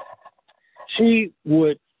 she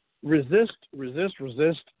would resist.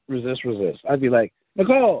 I'd be like,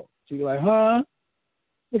 Nicole. She'd be like, huh?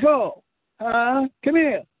 Nicole, huh? Come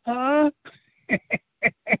here, huh?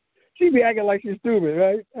 She'd be acting like she's stupid,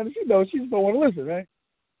 right? And she knows she just don't want to listen, right?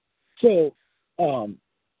 So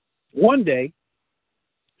one day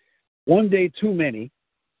too many,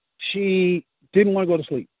 she didn't want to go to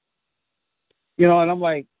sleep. And I'm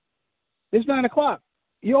like, it's 9 o'clock.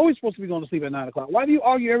 You're always supposed to be going to sleep at 9 o'clock. Why do you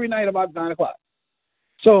argue every night about 9 o'clock?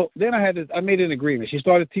 So then I made an agreement. She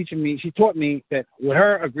started teaching me. She taught me that what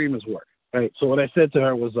her agreements work, right? So what I said to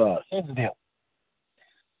her was, here's the deal.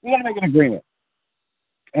 We got to make an agreement.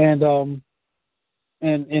 And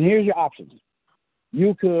here's your options.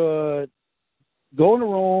 You could go in the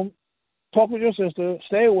room, talk with your sister,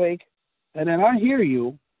 stay awake, and then I hear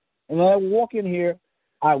you, and then I walk in here,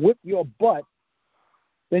 I whip your butt,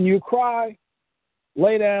 then you cry,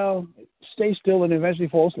 lay down, stay still, and eventually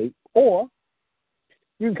fall asleep. Or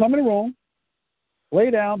you can come in the room,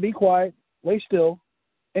 lay down, be quiet, lay still,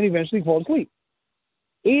 and eventually fall asleep.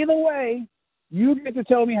 Either way, you get to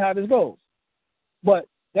tell me how this goes. But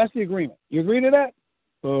that's the agreement. You agree to that?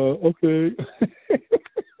 Okay.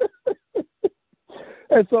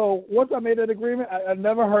 And so once I made that agreement, I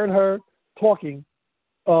never heard her talking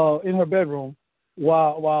in her bedroom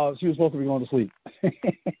while she was supposed to be going to sleep.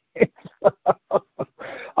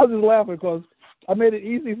 I was just laughing because I made it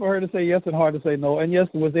easy for her to say yes and hard to say no. And yes,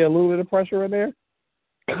 was there a little bit of pressure in there?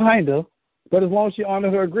 Kind of. But as long as she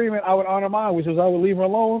honored her agreement, I would honor mine, which is I would leave her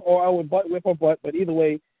alone or I would whip her butt. But either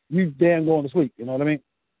way, you damn going to sleep. You know what I mean?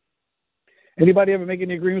 Anybody ever make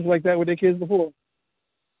any agreements like that with their kids before?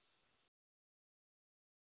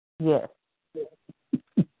 Yes.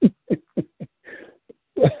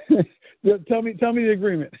 Tell me the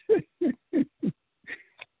agreement.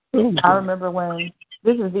 I remember when,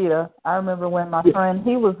 this is Vita, I remember when my friend,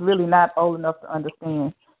 he was really not old enough to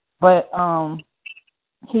understand, but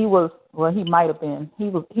he might have been.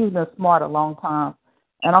 He's been smart a long time.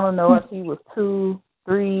 And I don't know if he was 2,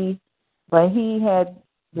 3, but he had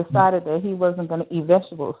decided that he wasn't going to eat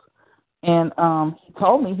vegetables. And he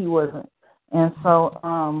told me he wasn't. And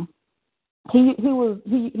so he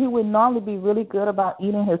would normally be really good about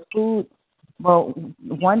eating his food, but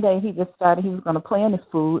one day he decided he was going to play in his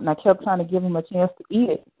food, and I kept trying to give him a chance to eat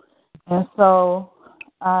it. And so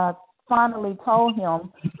I finally told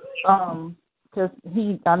him, because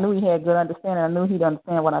I knew he had good understanding. I knew he'd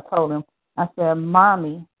understand what I told him. I said,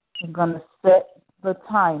 Mommy is going to set the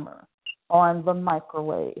timer on the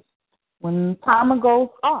microwave. When the timer goes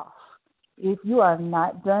off, if you are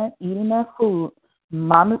not done eating that food,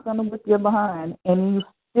 Mom is going to whip you behind, and you're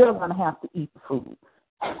still going to have to eat the food.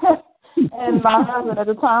 And my husband at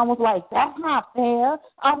the time was like, that's not fair.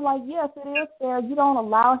 I'm like, yes, it is fair. You don't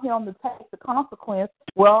allow him to take the consequence.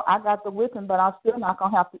 Well, I got the whipping, but I'm still not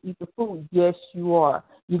going to have to eat the food. Yes, you are.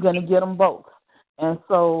 You're going to get them both. And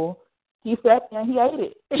so he sat there and he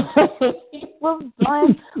ate it. He was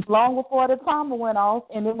done long before the timer went off,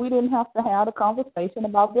 and then we didn't have to have a conversation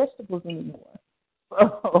about vegetables anymore.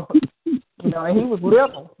 So, and he was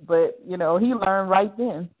little, but, he learned right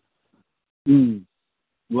then.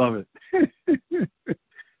 Love it.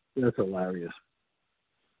 That's hilarious.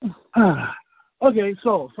 Okay,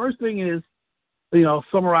 so first thing is,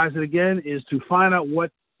 summarize it again, is to find out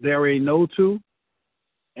what they're a no to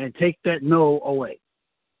and take that no away.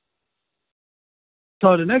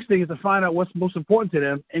 So the next thing is to find out what's most important to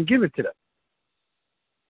them and give it to them.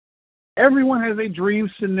 Everyone has a dream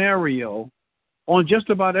scenario on just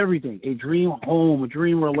about everything. A dream home, a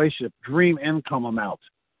dream relationship, dream income amount,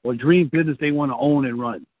 or dream business they want to own and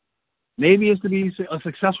run. Maybe it's to be a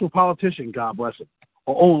successful politician, God bless him,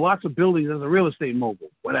 or own lots of buildings as a real estate mogul,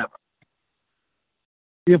 whatever.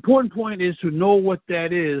 The important point is to know what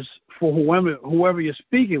that is for whoever you're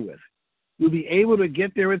speaking with. You'll be able to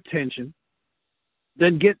get their attention,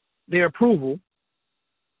 then get their approval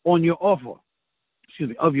on your offer,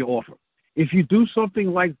 of your offer. If you do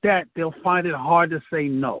something like that, they'll find it hard to say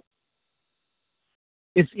no.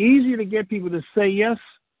 It's easier to get people to say yes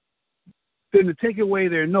than to take away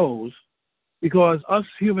their no's, because us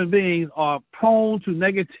human beings are prone to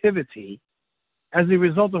negativity as a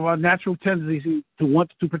result of our natural tendency to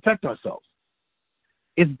want to protect ourselves.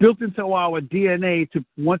 It's built into our DNA to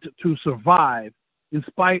want to survive in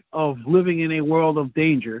spite of living in a world of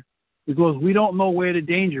danger, because we don't know where the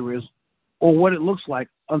danger is or what it looks like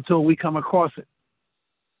until we come across it.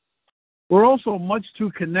 We're also much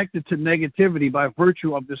too connected to negativity by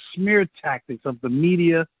virtue of the smear tactics of the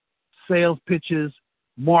media, sales pitches,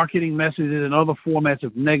 marketing messages, and other formats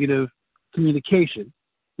of negative communication,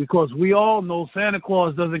 because we all know Santa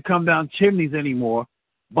Claus doesn't come down chimneys anymore.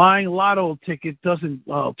 Buying a lotto ticket doesn't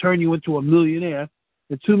turn you into a millionaire.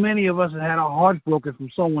 And too many of us have had our hearts broken from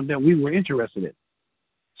someone that we were interested in.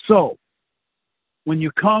 So when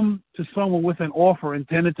you come to someone with an offer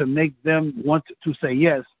intended to make them want to say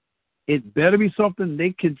yes, it better be something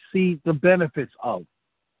they can see the benefits of.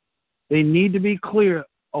 They need to be clear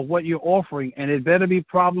of what you're offering, and it better be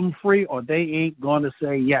problem-free, or they ain't going to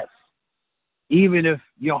say yes. Even if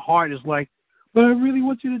your heart is like, but I really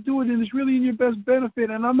want you to do it, and it's really in your best benefit,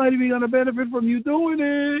 and I'm not even going to benefit from you doing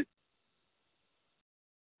it.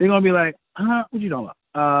 They're going to be like, what you doing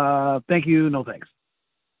about? Thank you, no thanks.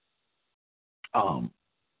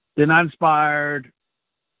 They're not inspired.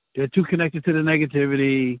 They're too connected to the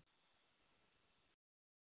negativity.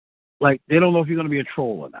 Like, they don't know if you're going to be a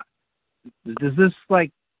troll or not. Does this,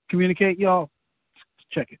 communicate, y'all?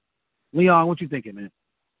 Check it. Leon, what you thinking, man?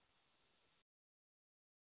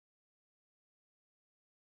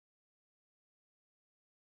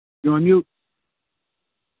 You're on mute.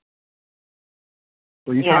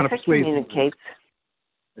 So you're trying to persuade. Communicates.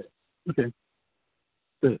 Okay.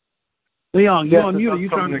 Good. Leon, you're on mute. Are you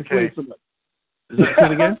trying to persuade somebody? Is that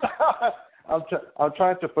good again? I'm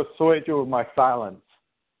trying to persuade you with my silence.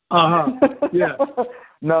 Yeah.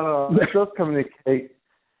 No, it does communicate.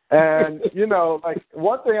 And,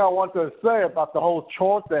 one thing I want to say about the whole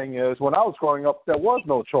chore thing is when I was growing up, there was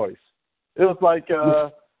no choice. It was like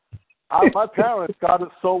my parents got it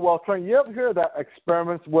so well trained. You ever hear that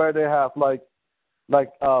experiments where they have, like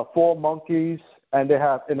 4 monkeys, and they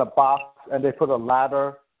have in a box, and they put a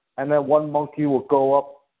ladder, and then one monkey will go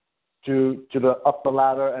up up the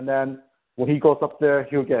ladder, and then when he goes up there,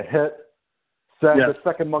 he'll get hit. Then the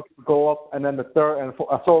second monkey will go up, and then the third and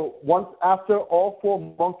fourth. So once after all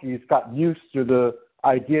 4 monkeys got used to the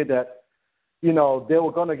idea that, they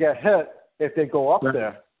were going to get hit if they go up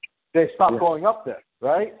there, they stopped going up there,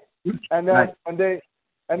 right? And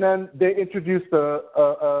then they introduced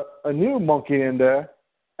a new monkey in there,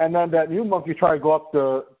 and then that new monkey tried to go up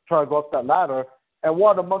that ladder, and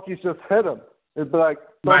one of the monkeys just hit him. It'd be like,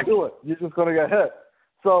 don't do it. You're just going to get hit.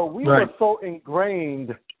 So we were so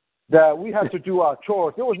ingrained that we had to do our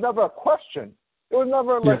chores. It was never a question. It was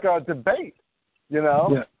never a debate, Yeah.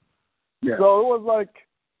 So it was like,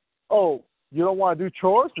 oh, you don't want to do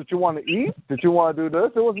chores? Did you want to eat? Did you want to do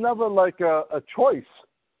this? It was never like a choice.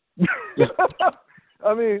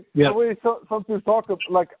 I mean, the way sometimes talk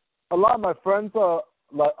like a lot of my friends are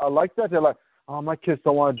like that. They're like, oh, my kids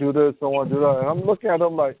don't want to do this, don't want to do that. And I'm looking at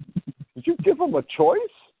them like, did you give them a choice?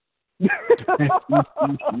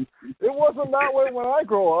 wasn't that way when I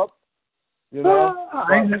grew up. You know,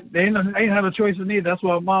 I ain't had a choice in either. That's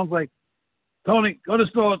why mom's like, Tony, go to the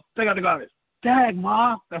store, take out the garbage. Dag,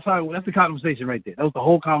 Ma. That's the conversation right there. That was the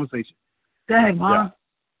whole conversation. Dag, Ma.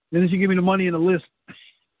 Yeah. Then she give me the money in the list.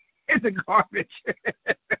 It's the garbage.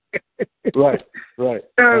 Right.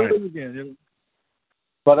 Again.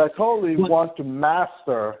 But I totally want to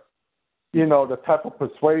master, the type of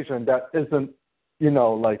persuasion that isn't,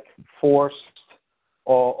 like forced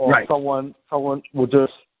or right. someone will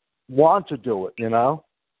just want to do it,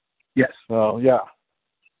 Yes. So, yeah.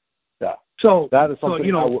 So that is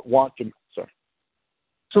something I would want to.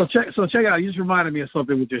 So check out. You just reminded me of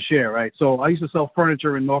something with your share, right? So I used to sell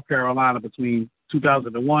furniture in North Carolina between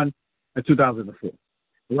 2001 and 2004.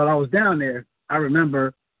 While I was down there, I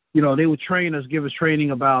remember, they would train us, give us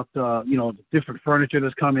training about, the different furniture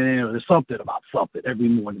that's coming in, or something about something every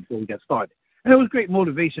morning before we got started. And it was great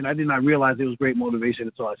motivation. I did not realize it was great motivation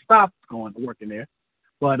until I stopped going to work in there.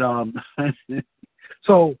 But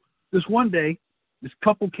so this one day, this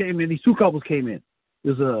couple came in. These two couples came in.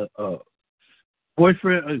 There's a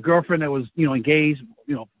boyfriend, a girlfriend that was, engaged,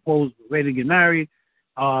 proposed, ready to get married.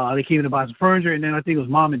 They came in to buy some furniture, and then I think it was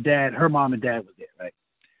mom and dad. Her mom and dad was there, right?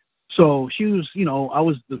 So she was, I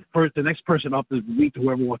was the next person up to meet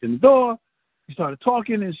whoever walked in the door. We started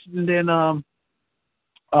talking, and then,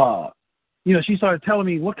 she started telling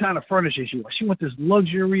me what kind of furniture she wants. She wants this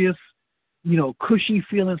luxurious, cushy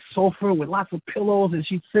feeling sofa with lots of pillows, and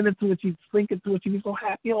she'd sit into it, she'd sink into it, she'd be so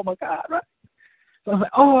happy. Oh my God, right? So I was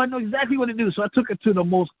like, oh, I know exactly what to do. So I took her to the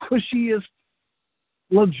most cushiest,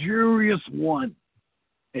 luxurious one.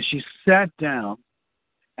 And she sat down,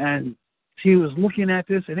 and she was looking at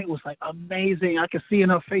this, and it was like amazing. I could see in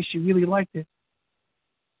her face she really liked it.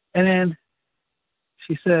 And then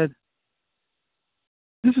she said,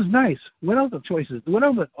 this is nice. What other choices? What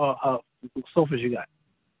other sofas you got?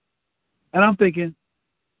 And I'm thinking,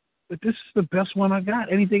 but this is the best one I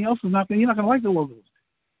got. Anything else is not going to, you're not going to like the logos.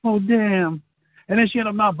 Oh, damn. And then she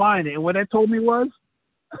ended up not buying it. And what that told me was,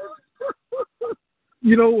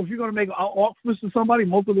 if you're going to make offers to somebody,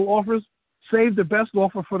 multiple offers, save the best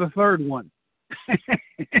offer for the third one.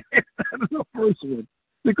 The first one.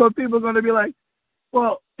 Because people are going to be like,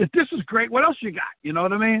 well, if this is great, what else you got? You know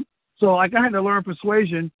what I mean? So, I had to learn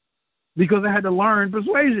persuasion because I had to learn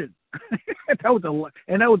persuasion. That was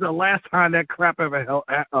the last time that crap ever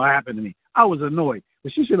happened to me. I was annoyed.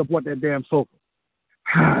 But she should have bought that damn sofa.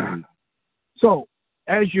 So,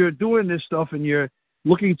 as you're doing this stuff and you're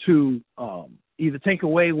looking to either take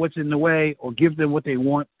away what's in the way or give them what they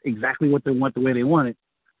want, exactly what they want, the way they want it,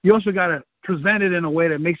 you also got to present it in a way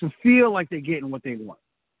that makes them feel like they're getting what they want.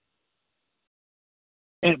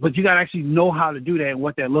 But you got to actually know how to do that and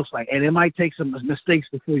what that looks like. And it might take some mistakes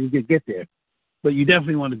before you get there. But you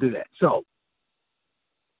definitely want to do that. So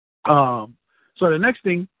the next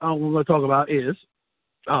thing we're going to talk about is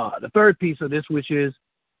the third piece of this, which is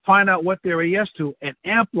find out what they're a yes to and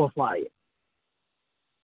amplify it.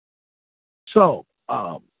 So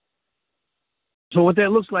what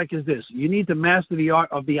that looks like is this. You need to master the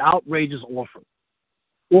art of the outrageous offer.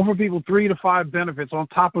 Offer people 3 to 5 benefits on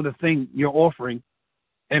top of the thing you're offering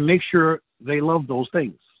and make sure they love those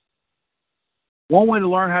things. One way to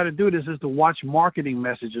learn how to do this is to watch marketing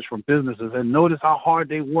messages from businesses and notice how hard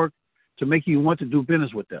they work to make you want to do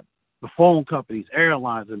business with them. The phone companies,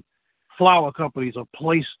 airlines, and flower companies are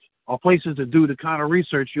places to do the kind of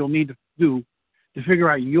research you'll need to do to figure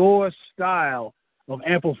out your style of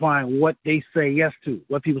amplifying what they say yes to,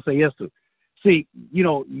 what people say yes to. See,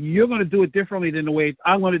 you're going to do it differently than the way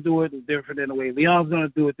I'm going to do it, different than the way Leon's going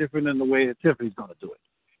to do it, different than the way that Tiffany's going to do it.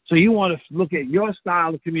 So you want to look at your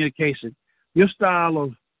style of communication, your style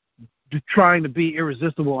of trying to be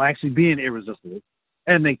irresistible, actually being irresistible,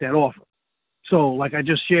 and make that offer. So like I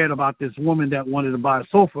just shared about this woman that wanted to buy a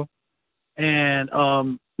sofa, and,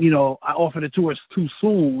 I offered it to her too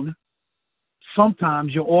soon.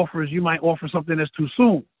 Sometimes your offers, you might offer something that's too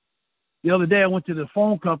soon. The other day I went to the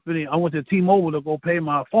phone company, I went to T-Mobile to go pay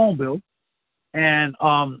my phone bill. And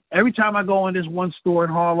every time I go in this one store in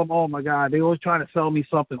Harlem, oh, my God, they always trying to sell me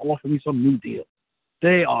something, offer me some new deal.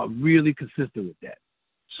 They are really consistent with that.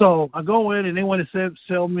 So I go in, and they want to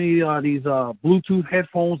sell me these Bluetooth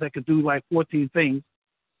headphones that could do like 14 things.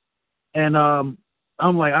 And I'm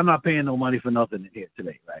like, I'm not paying no money for nothing in here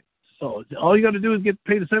today, right? So all you got to do is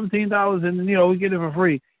pay the $17, and, we get it for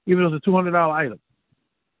free, even though it's a $200 item.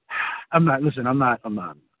 I'm not, and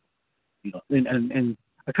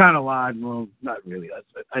I kind of lied. Well, not really.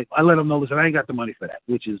 I let them know, listen, I ain't got the money for that,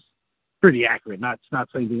 which is pretty accurate. It's not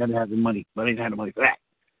saying I didn't have the money, but I didn't have the money for that.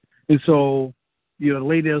 And so, the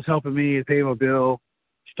lady that was helping me and paying my bill,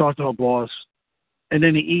 She talks to her boss, and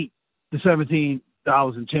then they eat the $17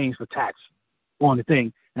 and change for tax on the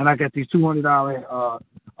thing. And I got these $200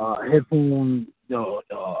 headphone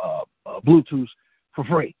Bluetooths for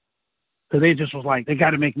free. Because they just was like, they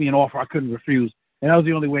got to make me an offer I couldn't refuse. And that was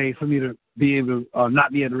the only way for me to be able to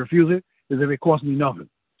not be able to refuse it, is if it cost me nothing.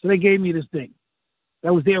 So they gave me this thing.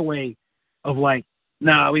 That was their way of like,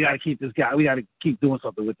 nah, we got to keep this guy. We got to keep doing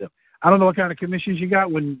something with them. I don't know what kind of commission she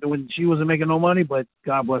got when she wasn't making no money, but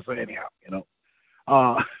God bless her anyhow, you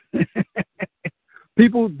know.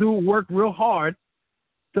 People do work real hard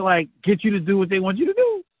to, like, get you to do what they want you to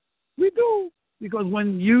do. We do. Because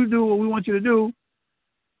when you do what we want you to do,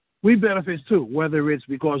 we benefit too, whether it's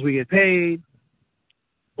because we get paid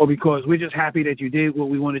or because we're just happy that you did what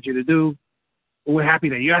we wanted you to do, or we're happy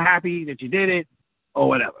that you're happy that you did it, or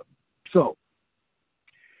whatever. So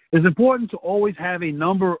it's important to always have a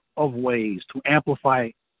number of ways to amplify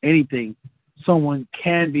anything someone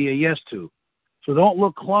can be a yes to. So don't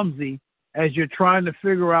look clumsy as you're trying to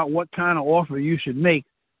figure out what kind of offer you should make.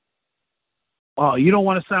 You don't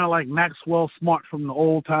want to sound like Maxwell Smart from the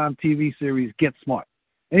old-time TV series Get Smart.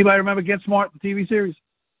 Anybody remember Get Smart, the TV series?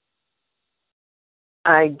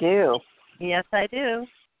 I do. Yes, I do.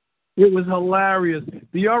 It was hilarious.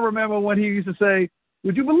 Do y'all remember when he used to say,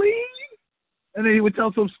 would you believe? And then he would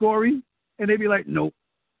tell some story, and they'd be like, nope.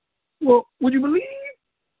 Well, would you believe?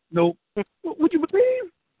 Nope. Would you believe?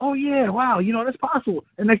 Oh, yeah, wow, you know, that's possible.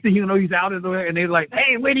 And next thing you know, he's out of there, and they're like,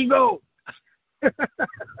 hey, where'd he go?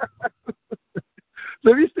 So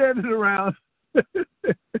if you're standing around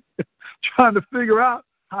trying to figure out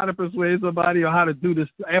how to persuade somebody or how to do this,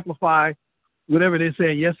 to amplify whatever they're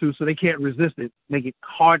saying yes to so they can't resist it, make it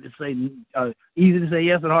hard to say, easy to say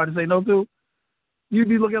yes and hard to say no to, you'd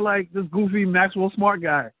be looking like this goofy Maxwell Smart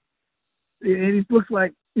guy. And he looks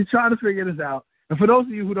like he's trying to figure this out. And for those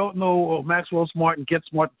of you who don't know Maxwell Smart and Get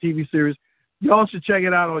Smart, the TV series, y'all should check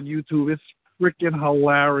it out on YouTube. It's freaking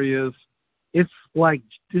hilarious. It's like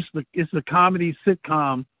it's a comedy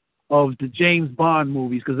sitcom of the James Bond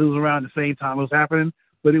movies because it was around the same time it was happening,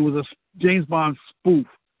 but it was a James Bond spoof.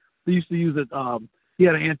 They used to use it. He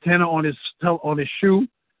had an antenna on his shoe,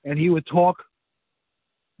 and he would talk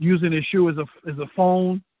using his shoe as a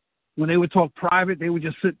phone. When they would talk private, they would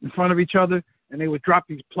just sit in front of each other, and they would drop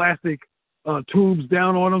these plastic tubes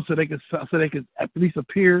down on them so they could at least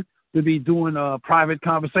appear to be doing private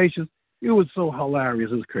conversations. It was so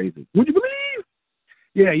hilarious. It was crazy. Would you believe?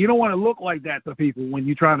 Yeah, you don't want to look like that to people when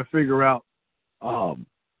you're trying to figure out how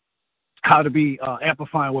to be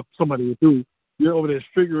amplifying what somebody would do. You're over there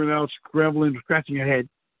figuring out, scrambling, scratching your head.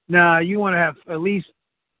 Nah, you want to have at least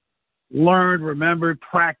learned, remembered,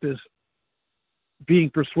 practiced being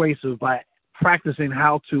persuasive by practicing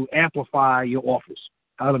how to amplify your offers,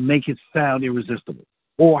 how to make it sound irresistible,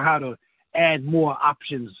 or how to add more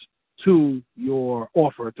options to your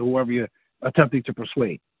offer to whoever you're attempting to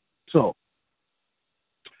persuade. So,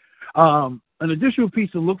 an additional piece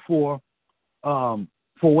to look for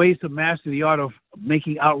ways to master the art of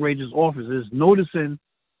making outrageous offers is noticing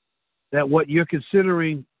that what you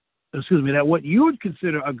would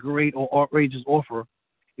consider a great or outrageous offer,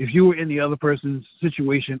 if you were in the other person's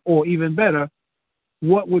situation, or even better,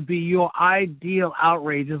 what would be your ideal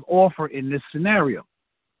outrageous offer in this scenario?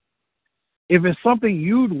 If it's something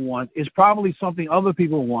you'd want, it's probably something other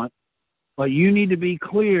people want, but you need to be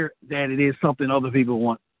clear that it is something other people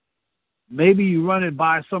want. Maybe you run it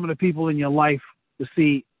by some of the people in your life to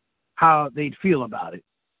see how they'd feel about it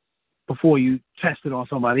before you test it on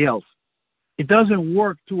somebody else. It doesn't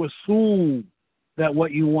work to assume that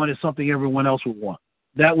what you want is something everyone else would want.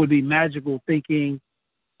 That would be magical thinking.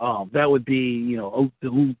 That would be,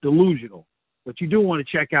 delusional. But you do want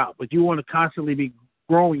to check out. But you want to constantly be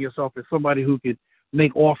growing yourself as somebody who could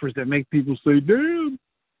make offers that make people say, damn,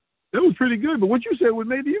 that was pretty good, but what you said was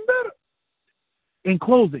maybe even better. In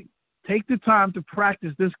closing, take the time to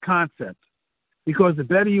practice this concept, because the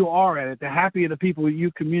better you are at it, the happier the people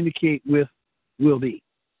you communicate with will be.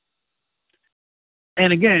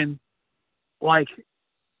 And again, like,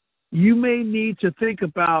 you may need to think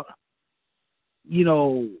about,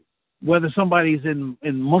 whether somebody's in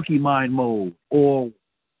monkey mind mode, or,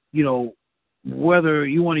 whether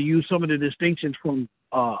you want to use some of the distinctions from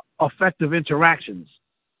effective interactions.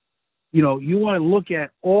 You want to look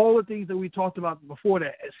at all the things that we talked about before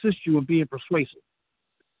that assist you in being persuasive.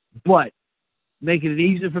 But making it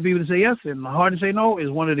easier for people to say yes and hard to say no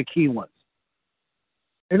is one of the key ones.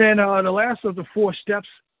 And then the last of the 4 steps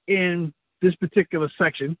in this particular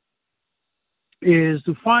section is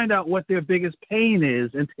to find out what their biggest pain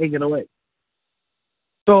is and take it away.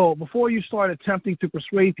 So before you start attempting to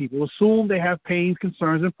persuade people, assume they have pains,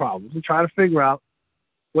 concerns, and problems, and try to figure out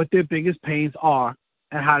what their biggest pains are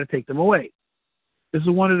and how to take them away. This is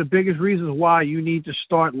one of the biggest reasons why you need to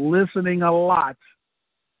start listening a lot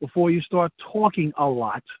before you start talking a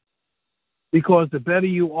lot, because the better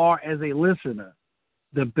you are as a listener,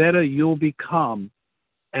 the better you'll become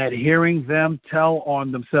at hearing them tell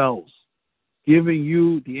on themselves, giving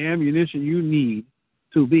you the ammunition you need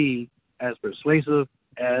to be as persuasive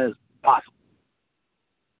as possible.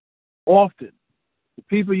 Often, the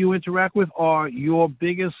people you interact with are your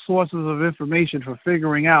biggest sources of information for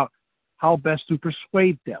figuring out how best to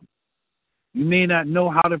persuade them. You may not know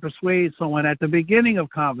how to persuade someone at the beginning of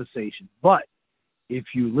conversation, but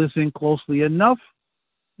if you listen closely enough,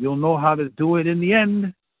 you'll know how to do it in the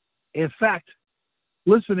end. In fact,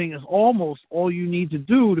 listening is almost all you need to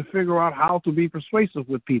do to figure out how to be persuasive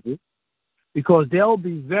with people, because they'll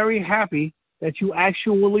be very happy that you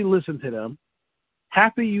actually listen to them,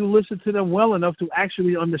 happy you listen to them well enough to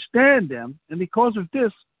actually understand them, and because of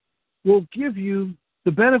this, will give you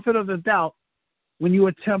the benefit of the doubt when you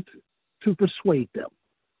attempt to persuade them.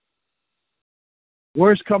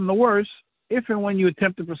 Worst come to worst, if and when you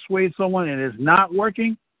attempt to persuade someone and it's not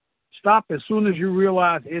working, stop as soon as you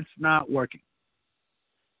realize it's not working.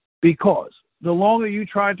 Because the longer you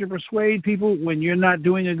try to persuade people when you're not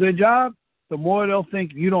doing a good job, the more they'll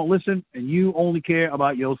think you don't listen and you only care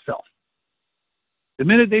about yourself. The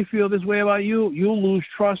minute they feel this way about you, you'll lose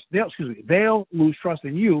trust. They'll lose trust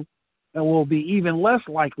in you and will be even less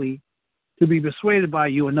likely to be persuaded by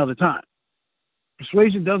you another time.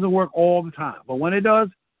 Persuasion doesn't work all the time, but when it does,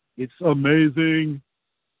 it's amazing.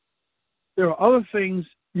 There are other things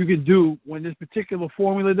you can do when this particular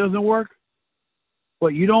formula doesn't work,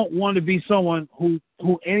 but you don't want to be someone who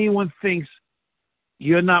anyone thinks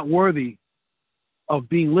you're not worthy of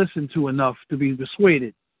being listened to enough to be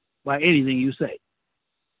persuaded by anything you say.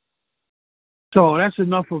 So that's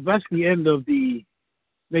that's the end of the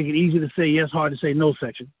make it easy to say yes, hard to say no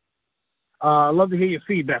section. I'd love to hear your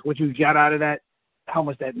feedback, what you got out of that, how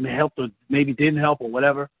much that helped or maybe didn't help or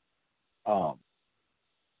whatever.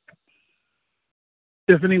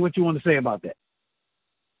 Tiffany, what you want to say about that?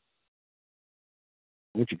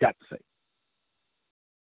 What you got to say?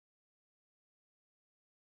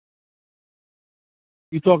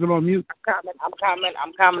 You talking on mute? I'm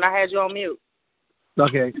coming. I had you on mute.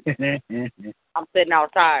 Okay. I'm sitting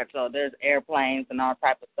outside, so there's airplanes and all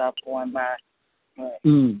type of stuff going by.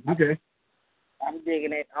 Okay. I'm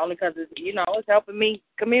digging it, only because it's helping me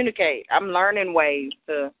communicate. I'm learning ways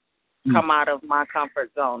to come out of my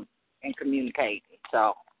comfort zone and communicate.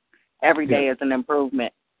 So every day is an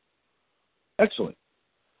improvement. Excellent.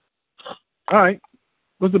 All right.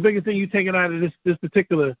 What's the biggest thing you're taking out of this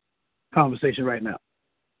particular conversation right now?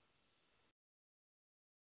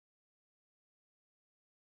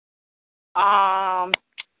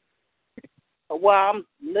 Well, I'm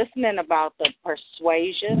listening about the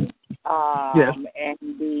persuasion, and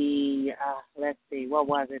the let's see, what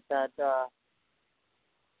was it? The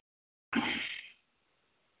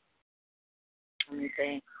let me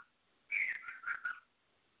think,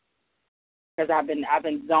 because I've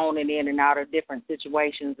been zoning in and out of different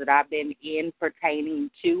situations that I've been in pertaining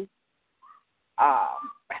to.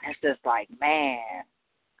 And it's just like, man,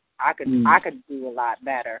 I could do a lot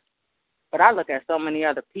better. But I look at so many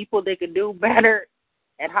other people that could do better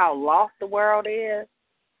and how lost the world is.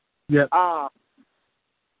 Yep. I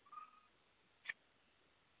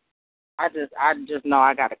just know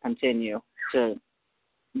I got to continue to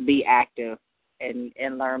be active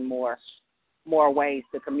and learn more ways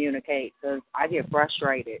to communicate, because I get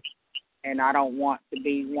frustrated and I don't want to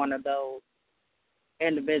be one of those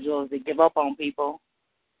individuals that give up on people.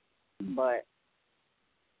 But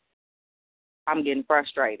I'm getting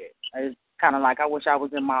frustrated. It's kind of like I wish I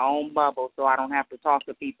was in my own bubble so I don't have to talk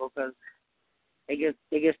to people, because it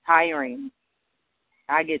gets tiring.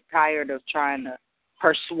 I get tired of trying to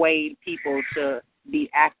persuade people to be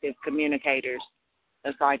active communicators.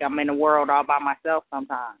 It's like I'm in the world all by myself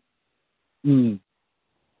sometimes.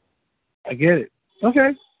 I get it.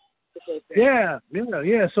 Okay. Yeah.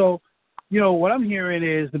 So, what I'm hearing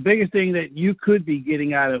is the biggest thing that you could be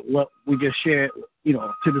getting out of what we just shared,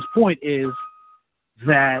 to this point, is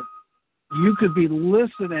that you could be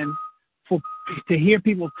listening to hear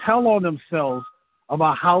people tell on themselves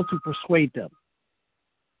about how to persuade them.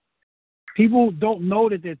 People don't know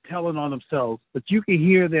that they're telling on themselves, but you can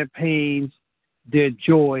hear their pains, their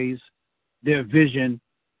joys, their vision.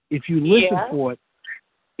 If you listen for it,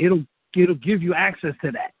 it'll give you access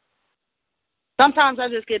to that. Sometimes I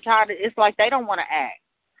just get tired. It's like they don't want to act.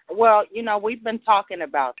 Well, we've been talking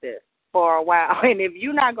about this for a while, and if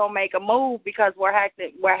you're not gonna make a move because we're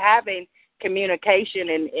having communication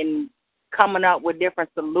and coming up with different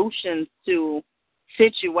solutions to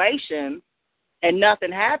situations, and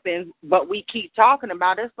nothing happens, but we keep talking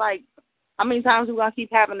about it. It's like, how many times are we going to keep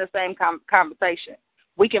having the same conversation?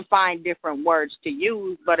 We can find different words to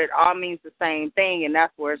use, but it all means the same thing, and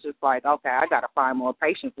that's where it's just like, okay, I got to find more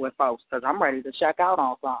patience with folks because I'm ready to check out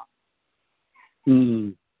on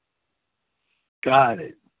something. Got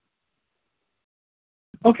it.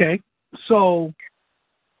 Okay, so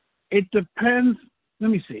it depends. Let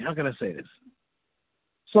me see. How can I say this?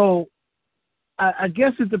 So I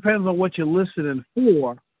guess it depends on what you're listening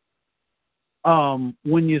for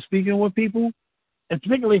when you're speaking with people, and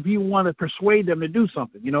particularly if you want to persuade them to do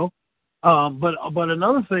something, you know. But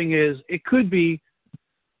another thing is it could be,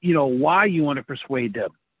 you know, why you want to persuade them,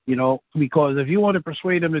 you know, because if you want to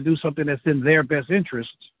persuade them to do something that's in their best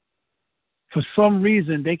interests, for some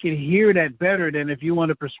reason they can hear that better than if you want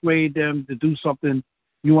to persuade them to do something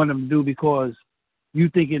you want them to do because you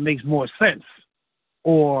think it makes more sense,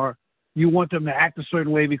 or you want them to act a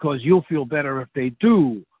certain way because you'll feel better if they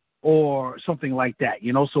do, or something like that,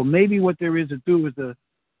 you know. So maybe what there is to do is to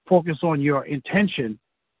focus on your intention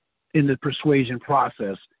in the persuasion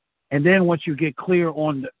process. And then once you get clear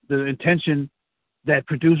on the intention that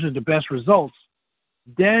produces the best results,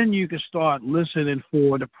 then you can start listening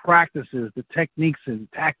for the practices, the techniques and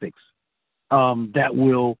tactics that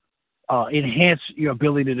will enhance your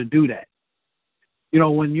ability to do that. You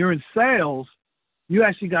know, when you're in sales, you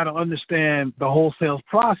actually got to understand the whole sales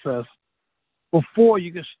process before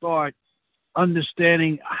you can start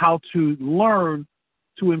understanding how to learn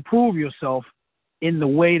to improve yourself in the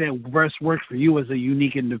way that best works for you as a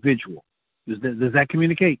unique individual. Does that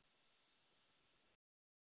communicate?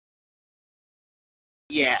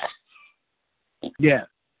 Yes. Yeah.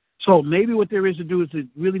 So maybe what there is to do is to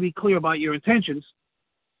really be clear about your intentions,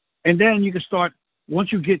 and then you can start,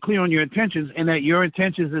 once you get clear on your intentions and that your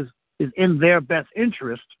intentions is in their best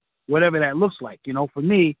interest, whatever that looks like. You know, for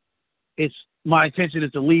me, it's my intention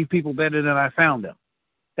is to leave people better than I found them,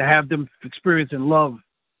 to have them experience and love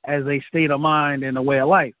as a state of mind and a way of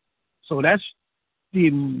life. So that's the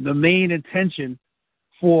main intention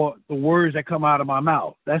for the words that come out of my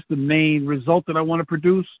mouth. That's the main result that I want to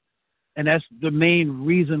produce, and that's the main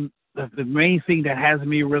reason, the main thing that has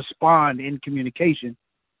me respond in communication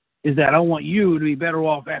is that I want you to be better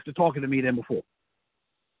off after talking to me than before.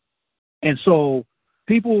 And so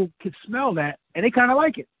people can smell that, and they kind of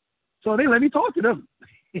like it. So they let me talk to them.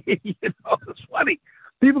 You know, it's funny.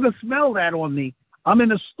 People can smell that on me. I'm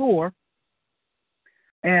in a store,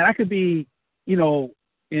 and I could be, you know,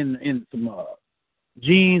 in some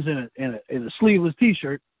jeans and a sleeveless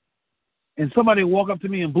T-shirt, and somebody walk up to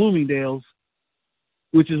me in Bloomingdale's,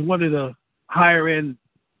 which is one of the higher-end,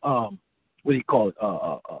 what do you call it,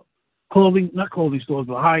 not clothing stores,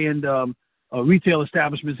 but high-end retail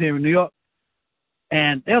establishments here in New York,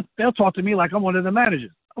 and they'll talk to me like I'm one of the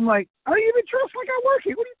managers. I'm like, I don't even dress like I work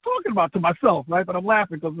here. What are you talking about? To myself, right? But I'm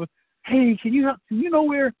laughing because, hey, can you know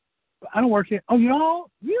where? I don't work here. Oh, you know,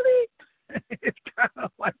 really? It's kind of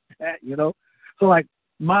like that, you know? So, like,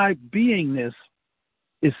 my beingness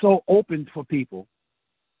is so open for people,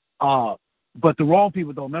 but the wrong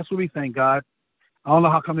people don't mess with me, thank God. I don't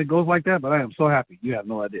know how come it goes like that, but I am so happy. You have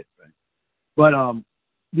no idea, right? But,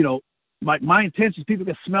 you know, my intentions, people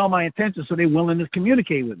can smell my intentions, so they're willing to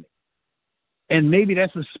communicate with me. And maybe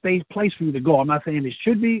that's a place for you to go. I'm not saying it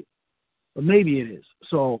should be, but maybe it is.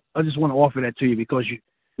 So I just want to offer that to you because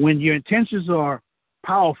when your intentions are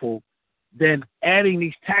powerful, then adding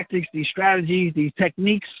these tactics, these strategies, these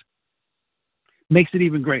techniques makes it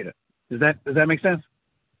even greater. Does that make sense?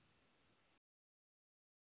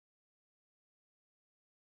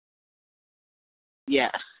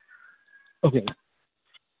 Yes. Okay.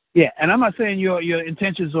 Yeah, and I'm not saying your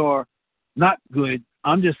intentions are not good.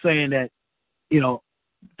 I'm just saying that, you know,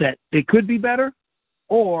 that they could be better,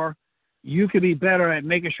 or you could be better at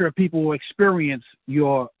making sure people will experience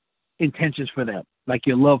your intentions for them, like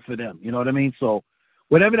your love for them. You know what I mean? So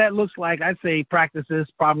whatever that looks like, I'd say practice this,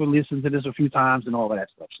 probably listen to this a few times and all of that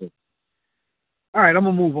stuff. So, all right, I'm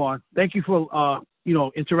going to move on. Thank you for,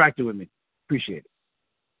 interacting with me. Appreciate it.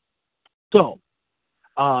 So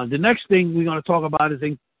the next thing we're going to talk about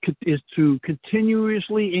is to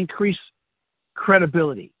continuously increase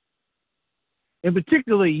credibility, and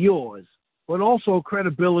particularly yours, but also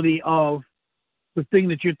credibility of the thing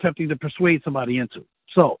that you're attempting to persuade somebody into.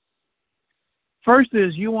 So first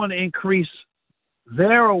is you want to increase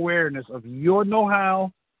their awareness of your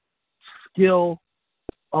know-how, skill,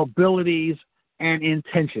 abilities, and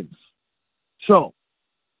intentions. So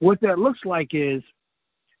what that looks like is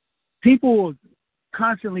people will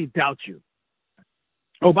constantly doubt you.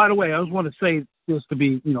 Oh, by the way, I just want to say, just to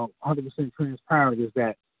be, 100% transparent, is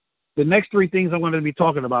that the next three things I'm going to be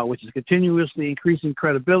talking about, which is continuously increasing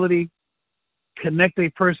credibility, connect a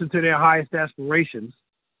person to their highest aspirations,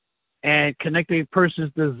 and connect a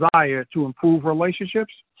person's desire to improve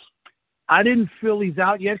relationships. I didn't fill these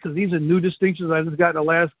out yet because these are new distinctions I just got in the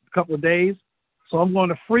last couple of days. So I'm going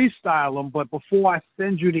to freestyle them, but before I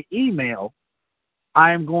send you the email,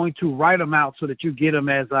 I am going to write them out so that you get them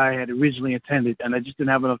as I had originally intended, and I just didn't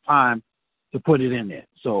have enough time to put it in there.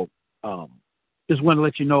 So just want to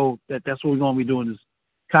let you know that that's what we're going to be doing, is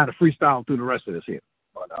kind of freestyle through the rest of this here.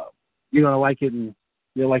 But you're going to like it, and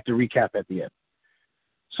you'll like the recap at the end.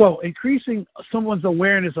 So increasing someone's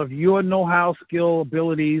awareness of your know-how, skill,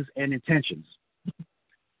 abilities, and intentions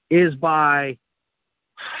is by,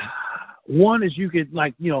 one is you could,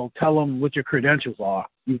 tell them what your credentials are.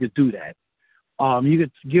 You could do that. You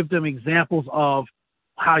could give them examples of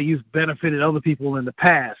how you've benefited other people in the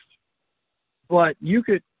past. But you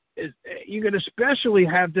could especially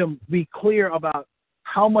have them be clear about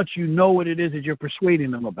how much you know what it is that you're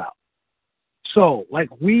persuading them about. So,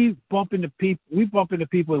 we bump into people,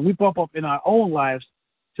 and we bump up in our own lives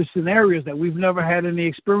to scenarios that we've never had any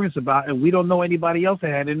experience about, and we don't know anybody else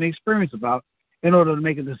that had any experience about, in order to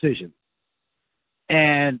make a decision.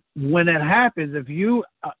 And when that happens, if you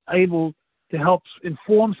are able to help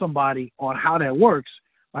inform somebody on how that works,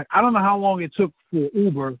 I don't know how long it took for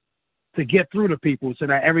Uber to get through to people so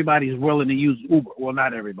that everybody's willing to use Uber. Well,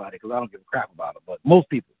 not everybody, because I don't give a crap about it, but most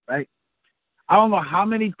people, right? I don't know how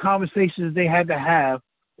many conversations they had to have,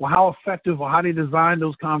 or how effective, or how they designed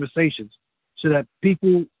those conversations so that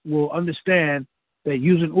people will understand that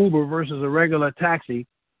using Uber versus a regular taxi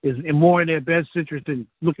is more in their best interest than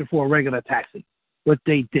looking for a regular taxi. What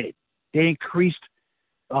they did, they increased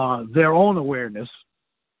their own awareness.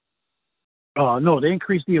 They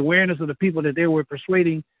increased the awareness of the people that they were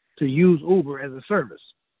persuading to use Uber as a service.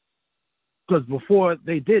 Because before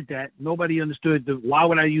they did that, nobody understood why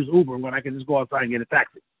would I use Uber when I can just go outside and get a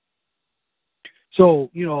taxi. So,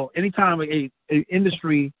 anytime a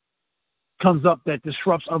industry comes up that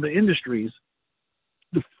disrupts other industries,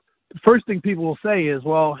 the first thing people will say is,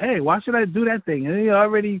 well, hey, why should I do that thing? I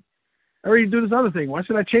already do this other thing. Why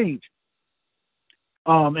should I change?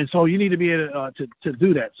 And so you need to be able to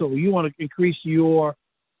do that. So you want to increase your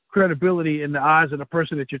credibility in the eyes of the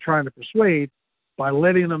person that you're trying to persuade by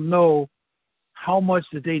letting them know how much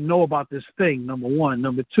that they know about this thing, number one.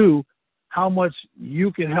 Number two, how much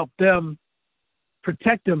you can help them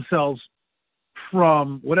protect themselves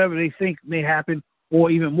from whatever they think may happen, or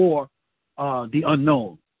even more, the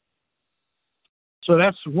unknown. So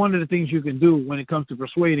that's one of the things you can do when it comes to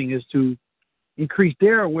persuading, is to increase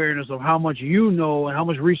their awareness of how much you know and how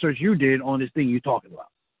much research you did on this thing you're talking about.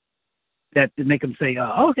 That to make them say,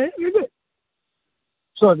 okay, you're good.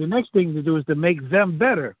 So the next thing to do is to make them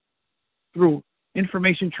better through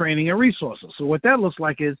information, training, and resources. So what that looks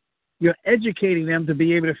like is you're educating them to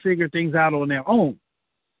be able to figure things out on their own.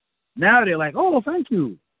 Now they're like, oh, thank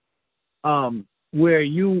you. Where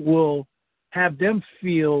you will have them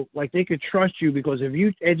feel like they could trust you, because if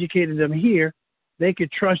you educated them here, they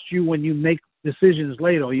could trust you when you make decisions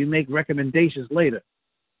later, or you make recommendations later,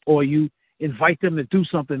 or you invite them to do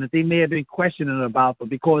something that they may have been questioning about, but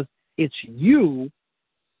because it's you,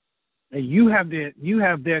 and you have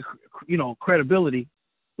their credibility,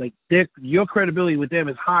 your credibility with them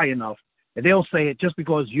is high enough that they'll say it just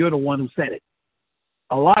because you're the one who said it.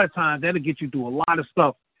 A lot of times that'll get you through a lot of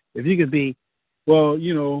stuff. If you could be, well,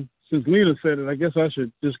 since Lena said it, I guess I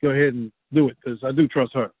should just go ahead and do it because I do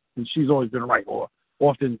trust her, and she's always been right, or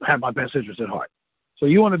often have my best interest at heart. So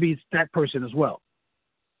you want to be that person as well.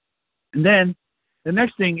 And then the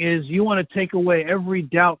next thing is you want to take away every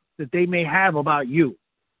doubt that they may have about you.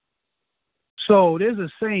 So there's a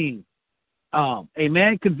saying, a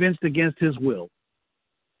man convinced against his will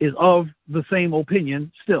is of the same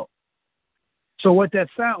opinion still. So what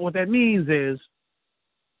that means is,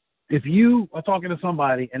 if you are talking to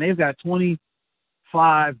somebody and they've got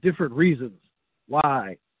 25 different reasons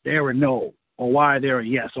why they're a no, or why they're a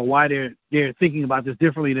yes, or why they're thinking about this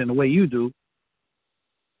differently than the way you do,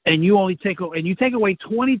 and you take away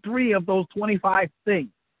 23 of those 25 things,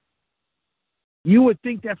 you would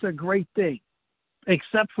think that's a great thing,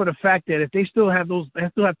 except for the fact that if they still have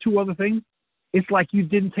two other things, it's like you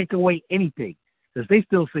didn't take away anything, because they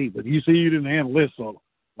still say, but you say you didn't handle this, so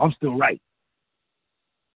I'm still right.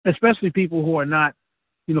 Especially people who are not,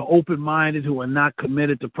 open-minded, who are not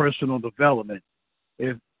committed to personal development.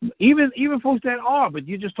 If even folks that are, but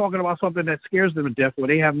you're just talking about something that scares them to death, or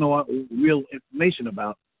they have no real information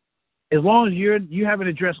about. As long as you haven't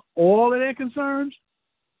addressed all of their concerns,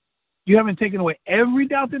 you haven't taken away every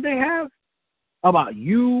doubt that they have about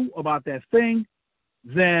you, about that thing,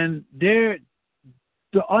 then the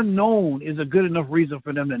unknown is a good enough reason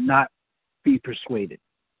for them to not be persuaded.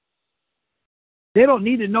 They don't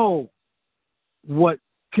need to know what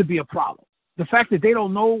could be a problem. The fact that they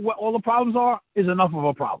don't know what all the problems are is enough of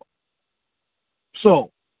a problem.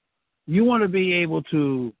 So you want to be able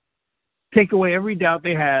to take away every doubt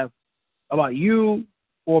they have about you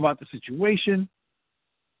or about the situation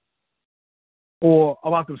or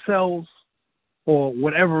about themselves or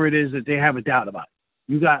whatever it is that they have a doubt about.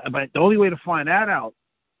 But the only way to find that out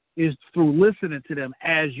is through listening to them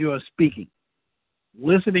as you're speaking.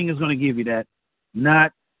 Listening is going to give you that,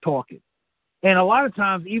 not talking. And a lot of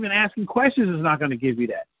times, even asking questions is not going to give you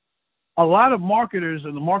that. A lot of marketers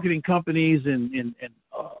and the marketing companies and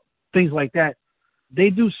things like that, they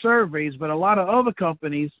do surveys, but a lot of other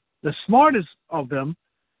companies, the smartest of them,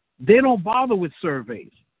 they don't bother with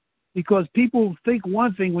surveys because people think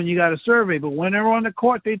one thing when you got a survey, but when they're on the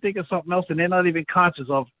court, they think of something else and they're not even conscious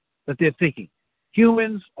of that they're thinking.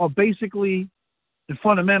 Humans are basically and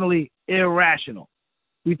fundamentally irrational.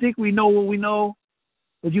 We think we know what we know,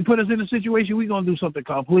 but you put us in a situation, we're going to do something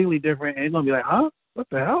completely different, and it's going to be like, huh? What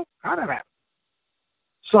the hell? How did that happen?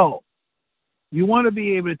 So you want to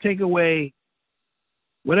be able to take away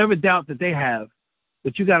whatever doubt that they have,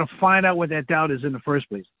 but you got to find out what that doubt is in the first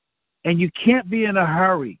place. And you can't be in a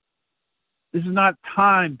hurry. This is not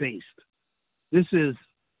time-based. This is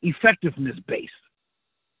effectiveness-based.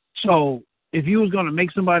 So if you was going to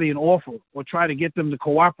make somebody an offer or try to get them to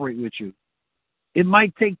cooperate with you, it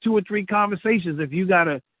might take 2 or 3 conversations if you got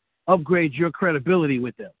to upgrade your credibility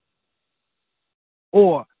with them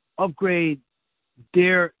or upgrade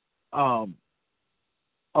their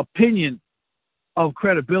opinion of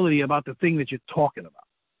credibility about the thing that you're talking about.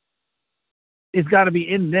 It's got to be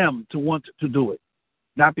in them to want to do it,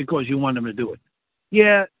 not because you want them to do it.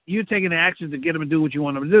 Yeah, you're taking the action to get them to do what you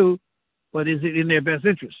want them to do, but is it in their best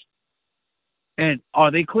interest? And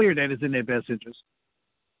are they clear that it's in their best interest?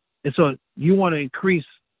 And so you want to increase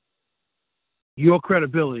your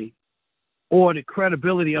credibility or the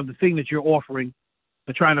credibility of the thing that you're offering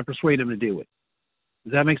and trying to persuade them to do it.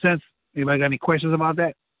 Does that make sense? Anybody got any questions about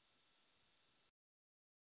that?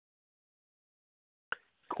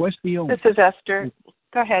 Question. This is Esther.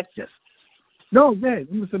 Go ahead. Yes. No, go ahead.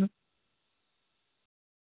 I'm listening.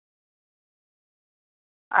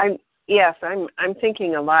 I'm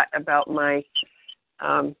thinking a lot about my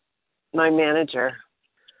my manager,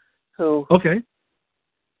 who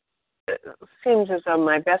seems as though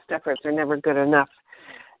my best efforts are never good enough,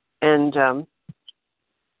 and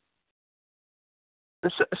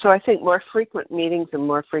so I think more frequent meetings and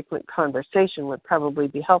more frequent conversation would probably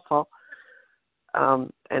be helpful.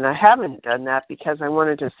 And I haven't done that because I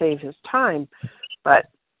wanted to save his time, but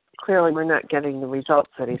clearly we're not getting the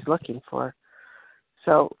results that he's looking for.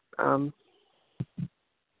 So,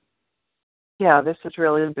 this has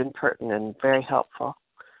really been pertinent and very helpful.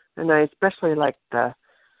 And I especially like the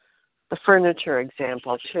furniture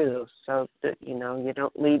example too, so that, you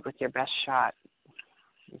don't lead with your best shot.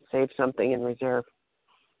 You save something in reserve.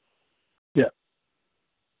 Yeah.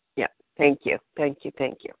 Yeah. Thank you.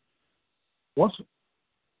 Awesome.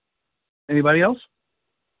 Anybody else?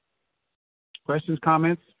 Questions,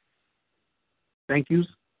 comments? Thank yous?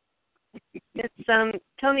 It's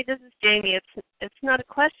Tony, this is Jamie. It's not a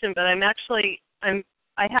question, but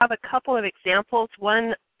I have a couple of examples.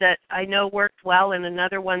 One that I know worked well, and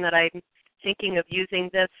another one that I'm thinking of using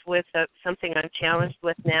this with something I'm challenged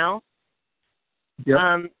with now. Yep.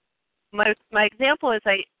 My example is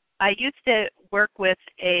I used to work with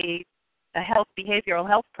a behavioral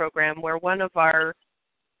health program where one of our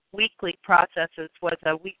weekly processes was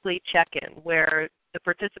a weekly check-in where the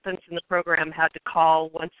participants in the program had to call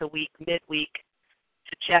once a week, midweek,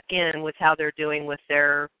 to check in with how they're doing with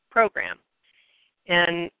their program.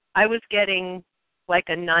 And I was getting like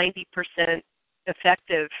a 90%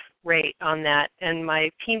 effective rate on that, and my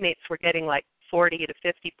teammates were getting like 40 to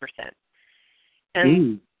 50%.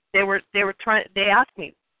 And they asked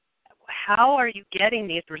me, how are you getting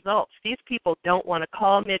these results? These people don't want to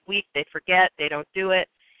call midweek. They forget. They don't do it.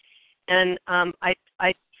 And I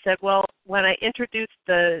said, well, when I introduced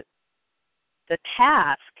the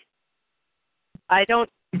task, I don't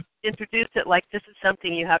introduce it like this is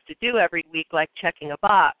something you have to do every week, like checking a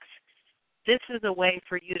box. This is a way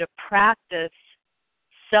for you to practice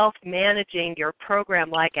self-managing your program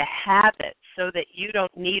like a habit so that you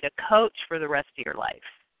don't need a coach for the rest of your life.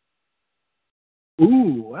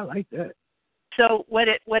 Ooh, I like that. So what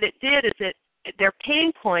it did is their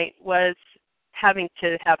pain point was having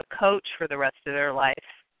to have a coach for the rest of their life.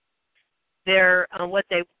 their what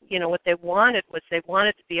they wanted was they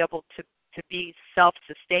wanted to be able to be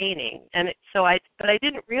self-sustaining, and but I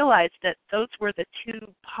didn't realize that those were the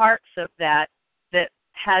two parts of that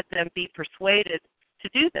had them be persuaded to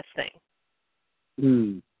do this thing.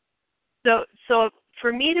 Mm. So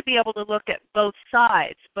for me to be able to look at both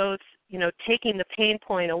sides, both taking the pain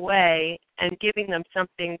point away and giving them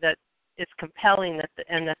something that is compelling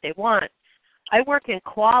and that they want. I work in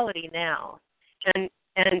quality now, and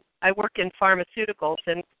I work in pharmaceuticals,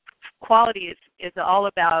 and quality is all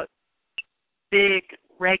about big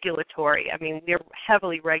regulatory. I mean, we're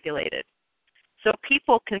heavily regulated. So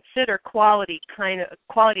people consider quality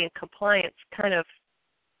and compliance kind of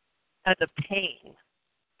as a pain,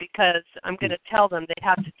 because I'm going to tell them they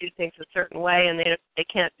have to do things a certain way and they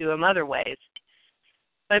can't do them other ways.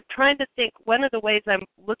 But I'm trying to think, one of the ways I'm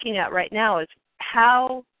looking at right now is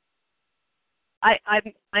how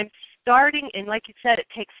I'm starting, and like you said, it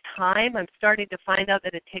takes time. I'm starting to find out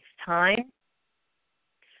that it takes time.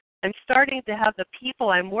 I'm starting to have the people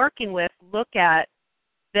I'm working with look at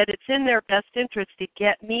that it's in their best interest to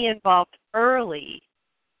get me involved early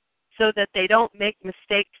so that they don't make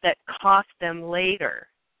mistakes that cost them later.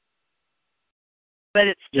 But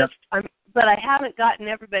it's just, but I haven't gotten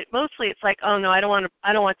everybody. Mostly, it's like, oh no, I don't want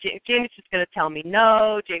Jamie's just going to tell me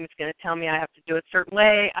no. Jamie's going to tell me I have to do it a certain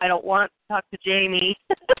way. I don't want to talk to Jamie.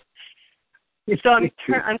 So I'm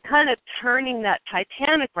kind of turning that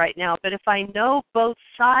Titanic right now. But if I know both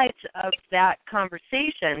sides of that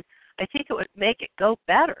conversation, I think it would make it go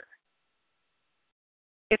better.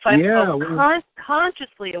 If I'm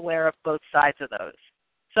consciously aware of both sides of those.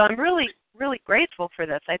 So I'm really, really grateful for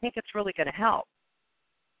this. I think it's really going to help.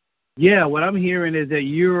 Yeah, what I'm hearing is that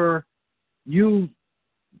you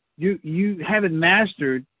haven't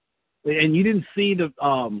mastered, and you didn't see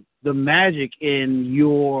the magic in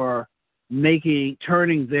your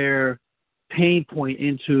turning their pain point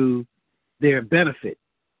into their benefit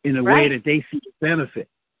in a way that they see the benefit.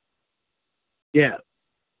 Yeah,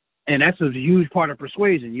 and that's a huge part of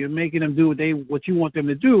persuasion. You're making them do what you want them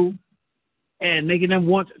to do, and making them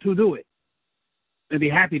want to do it and be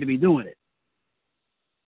happy to be doing it.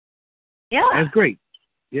 Yeah. That's great.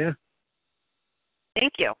 Yeah.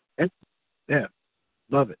 Thank you. Yeah.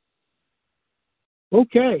 Love it.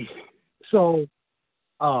 Okay. So,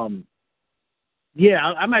 I'm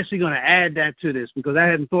actually going to add that to this because I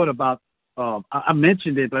hadn't thought about, I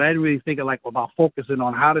mentioned it, but I didn't really think about focusing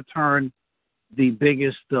on how to turn the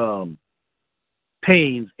biggest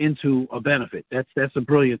pains into a benefit. That's a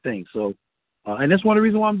brilliant thing. So, and that's one of the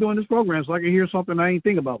reasons why I'm doing this program, so I can hear something I ain't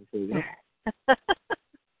think about before. You know?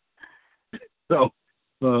 So,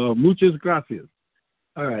 muchas gracias.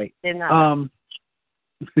 All right.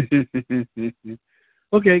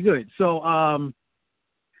 Okay, good. So,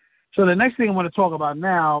 so the next thing I want to talk about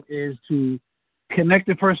now is to connect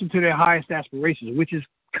the person to their highest aspirations, which is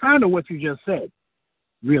kind of what you just said,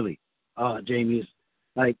 really, Jamie. Is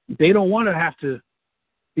like they don't want to have to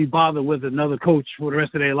be bothered with another coach for the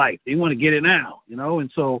rest of their life. They want to get it now,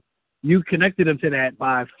 and so you connected them to that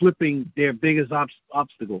by flipping their biggest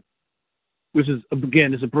obstacle, which is,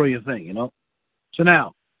 again, is a brilliant thing, So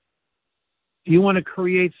now, you want to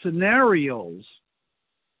create scenarios,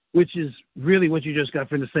 which is really what you just got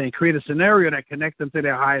finished saying. Create a scenario that connects them to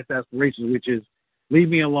their highest aspirations, which is leave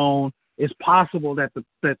me alone. It's possible that the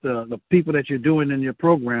people that you're doing in your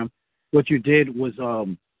program, what you did was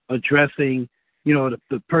addressing,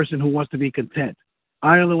 the person who wants to be content.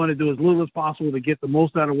 I only want to do as little as possible to get the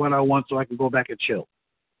most out of what I want so I can go back and chill.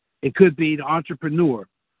 It could be the entrepreneur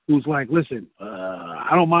who's like, listen, I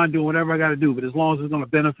don't mind doing whatever I got to do, but as long as it's going to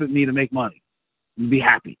benefit me to make money and be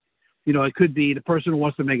happy. It could be the person who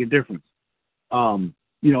wants to make a difference.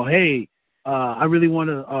 Hey, I really want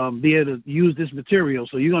to be able to use this material,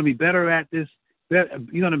 so you're going to be better at this. You're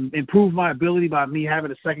going to improve my ability by me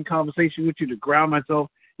having a second conversation with you to ground myself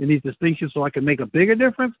in these distinctions so I can make a bigger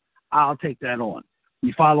difference. I'll take that on.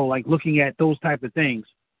 You follow, like looking at those type of things,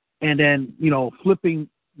 and then, flipping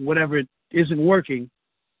whatever isn't working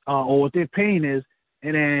or what their pain is,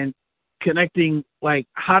 and then connecting, like,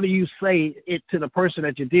 how do you say it to the person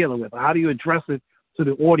that you're dealing with? How do you address it to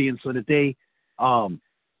the audience so that they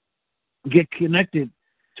get connected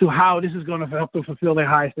to how this is going to help them fulfill their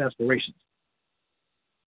highest aspirations?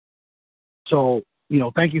 So,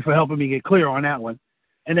 thank you for helping me get clear on that one.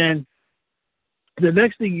 And then the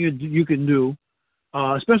next thing you can do,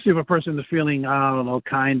 especially if a person is feeling,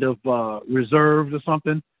 kind of reserved or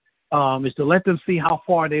something, is to let them see how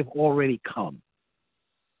far they've already come.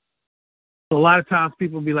 So a lot of times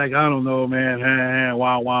people be like, I don't know, man,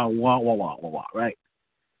 right?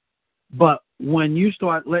 But when you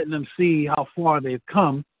start letting them see how far they've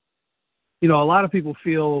come, a lot of people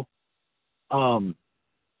feel,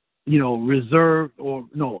 reserved or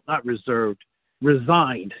no, not reserved,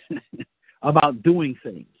 resigned about doing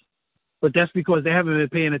things. But that's because they haven't been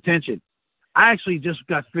paying attention. I actually just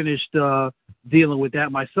got finished dealing with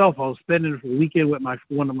that myself. I was spending a weekend with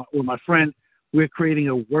my friend. We're creating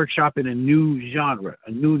a workshop in a new genre,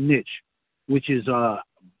 a new niche, which is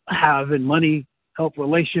having money help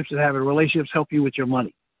relationships and having relationships help you with your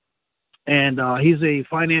money. And he's a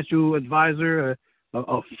financial advisor,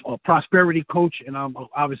 a prosperity coach, and I'm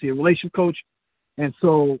obviously a relationship coach. And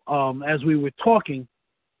so as we were talking,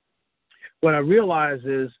 what I realized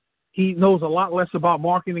is he knows a lot less about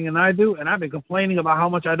marketing than I do, and I've been complaining about how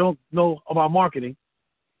much I don't know about marketing.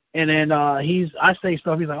 And then I say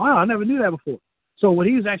stuff, he's like, wow, I never knew that before. So what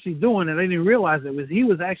he was actually doing, and I didn't realize it, was he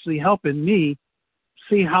was actually helping me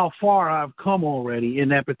see how far I've come already in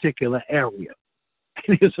that particular area.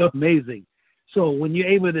 It's amazing. So when you're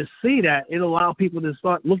able to see that, it allows people to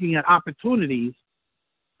start looking at opportunities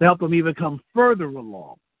to help them even come further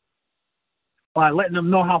along by letting them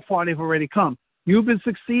know how far they've already come. You've been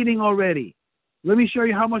succeeding already. Let me show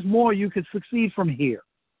you how much more you could succeed from here.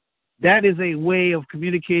 That is a way of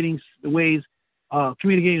communicating ways that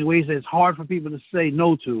it's hard for people to say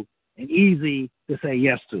no to and easy to say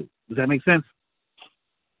yes to. Does that make sense?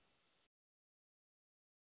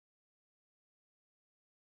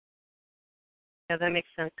 Yeah, that makes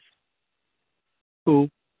sense. Cool.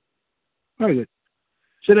 Very good.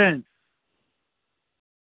 So then,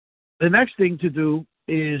 the next thing to do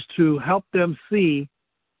is to help them see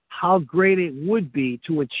how great it would be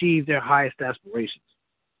to achieve their highest aspirations.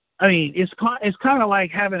 I mean, it's kind of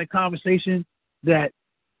like having a conversation that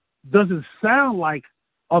doesn't sound like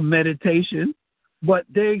a meditation, but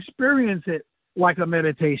they experience it like a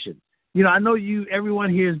meditation. I know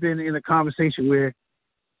everyone here has been in a conversation where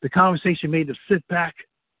the conversation made them sit back,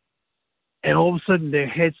 and all of a sudden their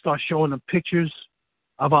head starts showing them pictures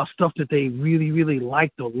about stuff that they really, really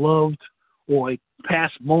liked or loved, or a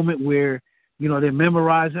past moment where, they're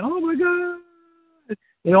memorizing, oh my God.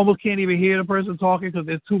 They almost can't even hear the person talking because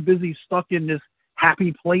they're too busy stuck in this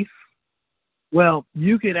happy place. Well,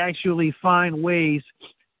 you could actually find ways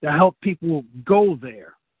to help people go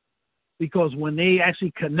there, because when they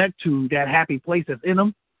actually connect to that happy place that's in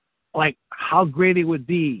them, like how great it would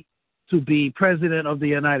be to be president of the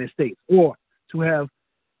United States, or to have,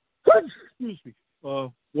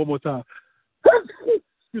 one more time,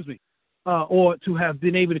 excuse me, or to have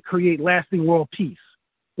been able to create lasting world peace,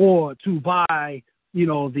 or to buy,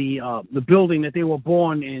 the building that they were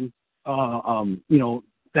born in,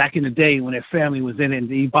 back in the day when their family was in it, and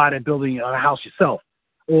you buy that building or a house yourself,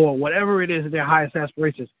 or whatever it is, their highest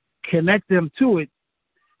aspirations. Connect them to it,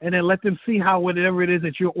 and then let them see how whatever it is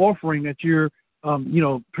that you're offering, that you're,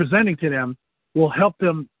 presenting to them, will help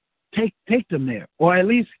them take them there, or at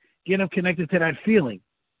least get them connected to that feeling.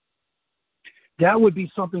 That would be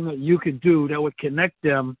something that you could do that would connect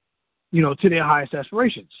them, to their highest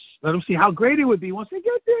aspirations. Let them see how great it would be once they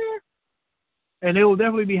get there, and they will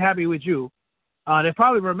definitely be happy with you. They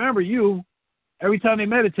probably remember you every time they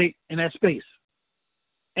meditate in that space.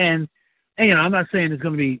 And I'm not saying it's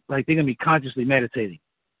going to be like they're going to be consciously meditating.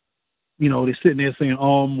 They're sitting there saying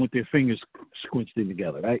with their fingers squinched in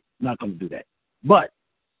together, right? Not going to do that. But,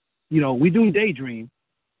 we do daydream.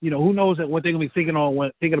 Who knows what they're going to be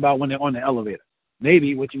thinking about when they're on the elevator.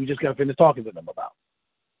 Maybe what you just got to finish talking to them about.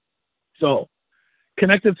 So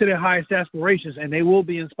connect them to their highest aspirations, and they will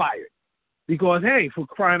be inspired. Because, hey, for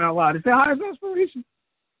crying out loud, it's their highest aspiration,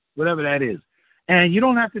 whatever that is. And you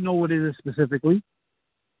don't have to know what it is specifically.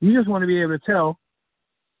 You just want to be able to tell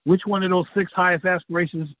which one of those 6 highest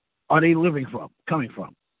aspirations are they coming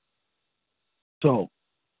from. So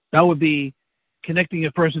that would be connecting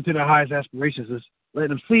a person to their highest aspirations, is let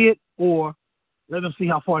them see it, or let them see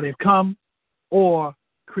how far they've come, or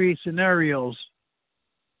create scenarios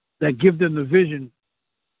that give them the vision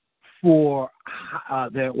for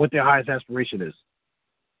what their highest aspiration is,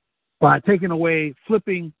 by taking away,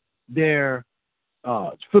 flipping the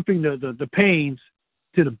pains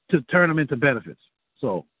to turn them into benefits.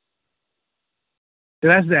 So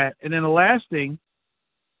that's that. And then the last thing,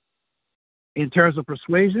 in terms of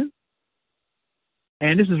persuasion,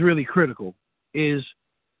 and this is really critical, is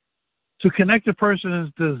to connect to a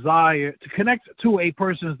person's desire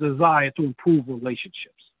to improve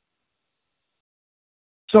relationships.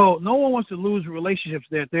 So no one wants to lose relationships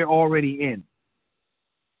that they're already in.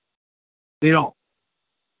 They don't.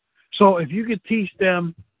 So if you could teach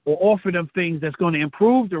them or offer them things that's going to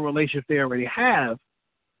improve the relationship they already have,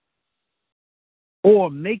 or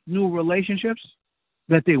make new relationships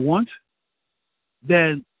that they want,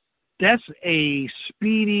 then that's a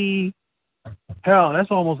speedy hell,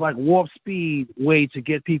 that's almost like warp speed way to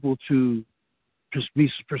get people to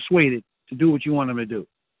be persuaded to do what you want them to do.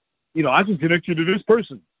 You know, I can connect you to this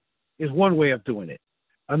person is one way of doing it.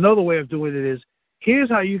 Another way of doing it is, here's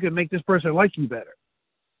how you can make this person like you better.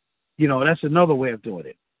 You know, that's another way of doing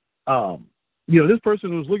it. You know, this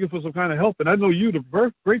person was looking for some kind of help, and I know you're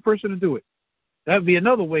the great person to do it. That'd be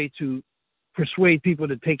another way to persuade people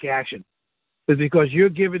to take action, is because you're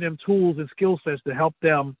giving them tools and skill sets to help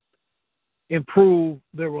them improve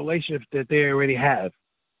their relationships that they already have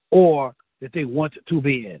or that they want to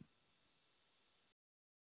be in.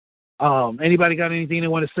 Anybody got anything they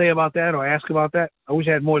want to say about that or ask about that? I wish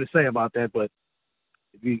I had more to say about that, but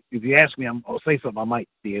if you ask me, I'll say something. I might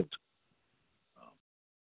be able to.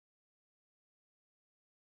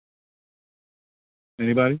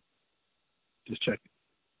 Anybody? Just checking.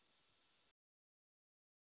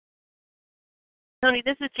 Tony,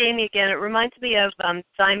 this is Jamie again. It reminds me of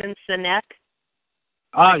Simon Sinek,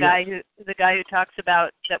 the guy who talks about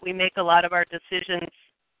that we make a lot of our decisions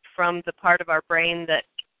from the part of our brain that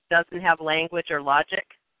doesn't have language or logic.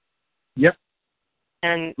 Yep.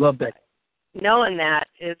 And love that. Knowing that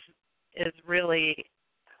is really,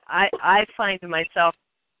 I find myself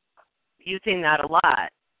using that a lot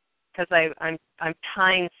because I'm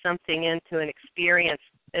tying something into an experience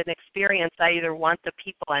I either want the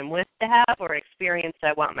people I'm with to have or experience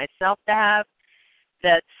I want myself to have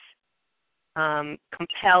that's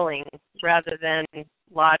compelling rather than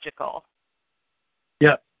logical.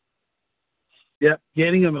 Yep. Yep.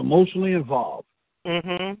 Getting them emotionally involved.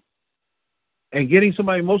 Mm-hmm. And getting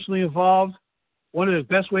somebody emotionally involved, one of the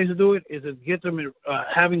best ways to do it is to get them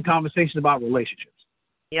having conversations about relationships.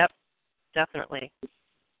 Yep, definitely.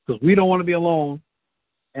 Because we don't want to be alone,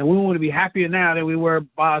 and we want to be happier now than we were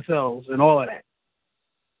by ourselves and all of that.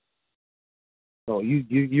 So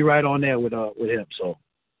you're right on there with him. So,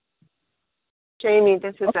 Jamie,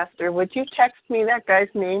 this is Esther. Would you text me that guy's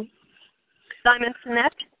name? Simon Sinek?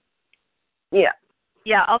 Yeah.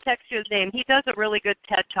 Yeah, I'll text you his name. He does a really good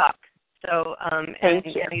TED Talk. So, Thank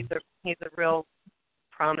you. And he's a real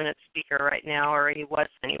prominent speaker right now, or he was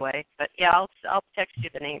anyway. But yeah, I'll text you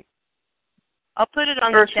the name. I'll put it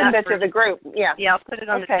on the chat group. To the group. Yeah. Yeah, I'll put it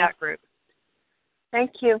on the chat group.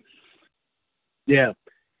 Thank you. Yeah,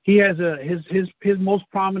 he has his most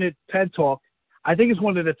prominent TED Talk. I think it's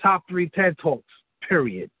one of the top 3 TED Talks.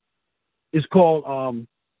 Period. It's called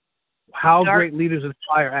 "How Great Leaders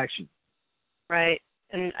Inspire Action." Right,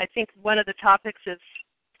 and I think one of the topics is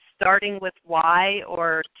starting with why,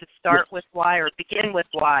 or to start with why, or begin with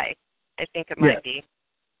why. I think it might be.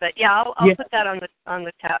 But yeah, I'll put that on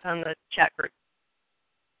the chat group.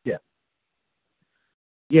 Yeah.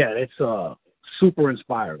 Yeah, it's super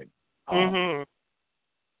inspiring. Mm-hmm.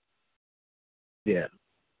 Yeah.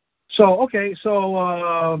 So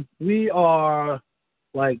we are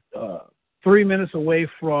like 3 minutes away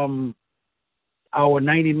from our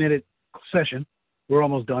 90-minute session. We're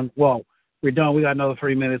almost done. Well, we're done. We got another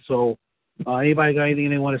 3 minutes. So anybody got anything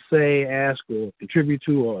they want to say, ask, or contribute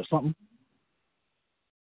to, or something?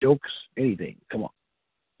 Jokes, anything. Come on.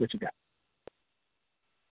 What you got?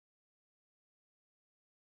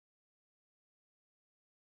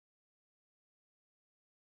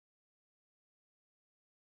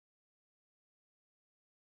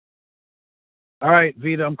 All right,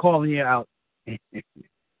 Vita, I'm calling you out.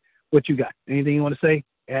 What you got? Anything you want to say?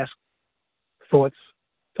 Ask? Thoughts?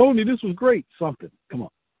 Tony, this was great. Something. Come on.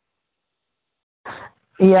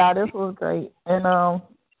 Yeah, this was great. And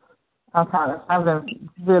I've been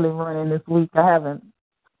really running this week. I haven't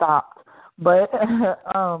stopped. But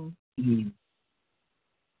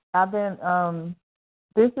I've been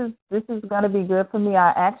this is gonna be good for me.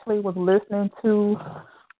 I actually was listening to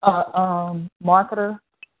a marketer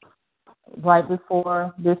right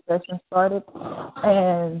before this session started,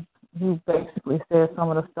 and he basically said some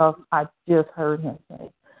of the stuff I just heard him say.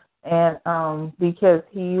 And because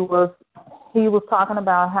he was talking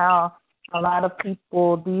about how a lot of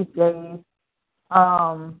people these days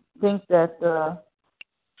think that the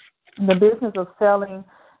business of selling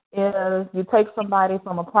is you take somebody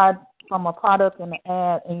from a product and an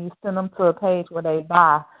ad and you send them to a page where they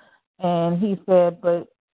buy. And he said, but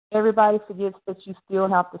everybody forgets that you still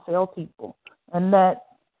have to sell people, and that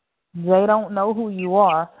they don't know who you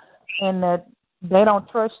are, and that they don't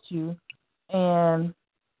trust you. And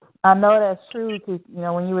I know that's true because,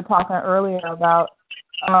 when you were talking earlier about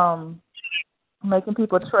making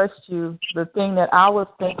people trust you, the thing that I was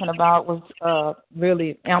thinking about was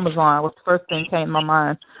really Amazon was the first thing that came to my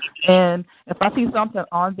mind. And if I see something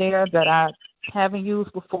on there that I haven't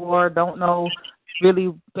used before, don't know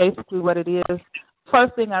really basically what it is,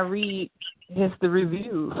 first thing I read It's the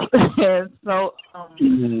reviews. And so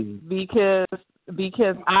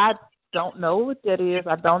because I don't know what that is,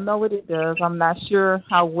 I don't know what it does, I'm not sure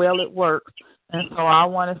how well it works, and so I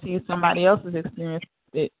want to see somebody else's experience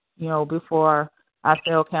it, before I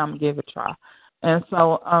say, okay, I'm gonna give it a try. And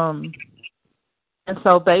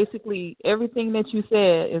so basically everything that you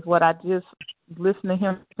said is what I just listened to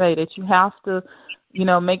him say, that you have to,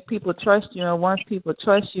 make people trust you, and once people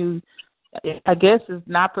trust you, I guess it's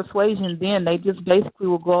not persuasion then. They just basically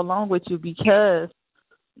will go along with you because,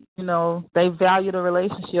 they value the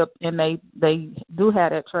relationship and they do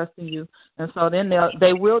have that trust in you. And so then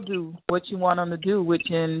they will do what you want them to do, which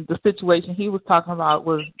in the situation he was talking about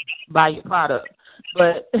was buy your product.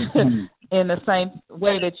 But in the same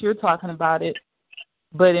way that you're talking about it,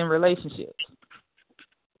 but in relationships.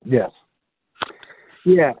 Yes.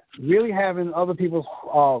 Yeah, really having other people's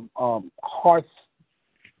hearts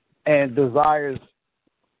and desires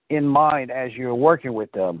in mind as you're working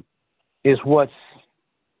with them is what's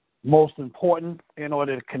most important in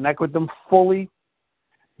order to connect with them fully,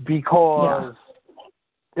 because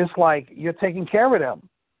it's like you're taking care of them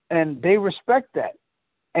and they respect that.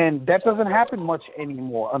 And that doesn't happen much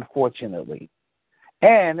anymore, unfortunately.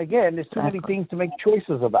 And again, there's too many things to make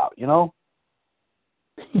choices about, Yeah.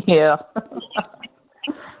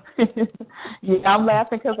 Yeah, I'm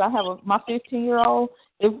laughing because I have my 15-year-old.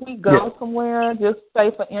 If we go somewhere, just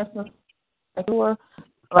say for instance,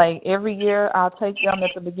 like every year I'll take them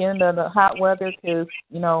at the beginning of the hot weather because,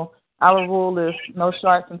 our rule is no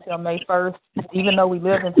sharks until May 1st, even though we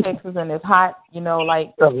live in Texas and it's hot,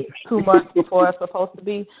 like 2 months before it's supposed to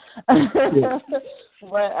be.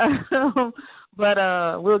 But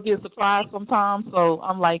we'll get supplies sometimes. So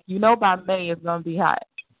I'm like, by May it's going to be hot.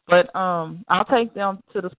 But I'll take them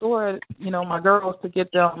to the store, my girls, to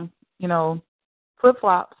get them,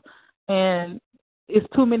 flip-flops. And it's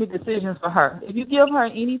too many decisions for her. If you give her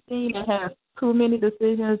anything that has too many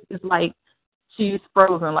decisions, it's like she's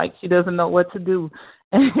frozen, like she doesn't know what to do.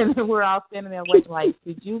 And we're all standing there waiting like,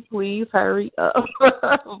 could you please hurry up?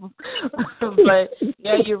 But,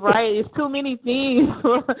 yeah, you're right. It's too many things.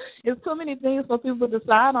 It's too many things for people to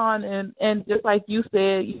decide on. And just like you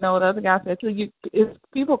said, the other guy said, too, it's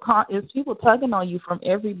people tugging on you from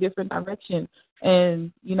every different direction.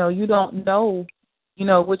 And, you don't know,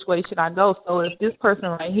 which way should I go. So if this person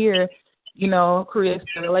right here, creates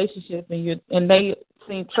a relationship and they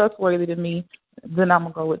seem trustworthy to me, then I'm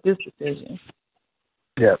going to go with this decision.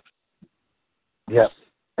 Yep.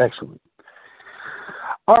 Excellent.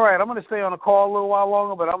 All right, I'm going to stay on the call a little while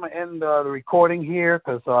longer, but I'm going to end the recording here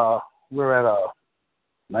because we're at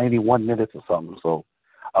 91 minutes or something. So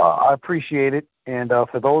I appreciate it. And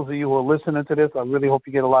for those of you who are listening to this, I really hope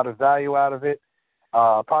you get a lot of value out of it.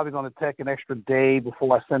 Probably going to take an extra day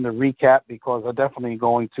before I send a recap because I'm definitely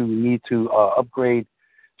going to need to upgrade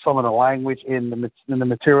some of the language in the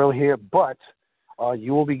material here. But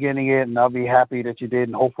you will be getting it, and I'll be happy that you did,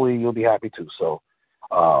 and hopefully you'll be happy too. So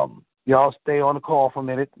y'all stay on the call for a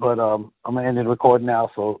minute, but I'm going to end the recording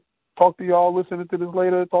now. So talk to y'all listening to this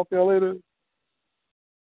later. Talk to y'all later.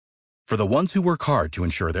 For the ones who work hard to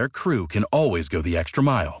ensure their crew can always go the extra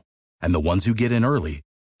mile, and the ones who get in early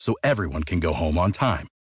so everyone can go home on time,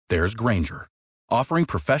 there's Grainger, offering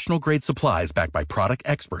professional-grade supplies backed by product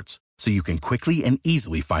experts so you can quickly and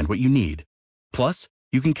easily find what you need. Plus,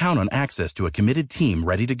 you can count on access to a committed team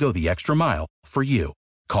ready to go the extra mile for you.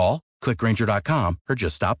 Call, click Grainger.com, or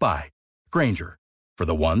just stop by. Grainger, for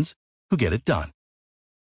the ones who get it done.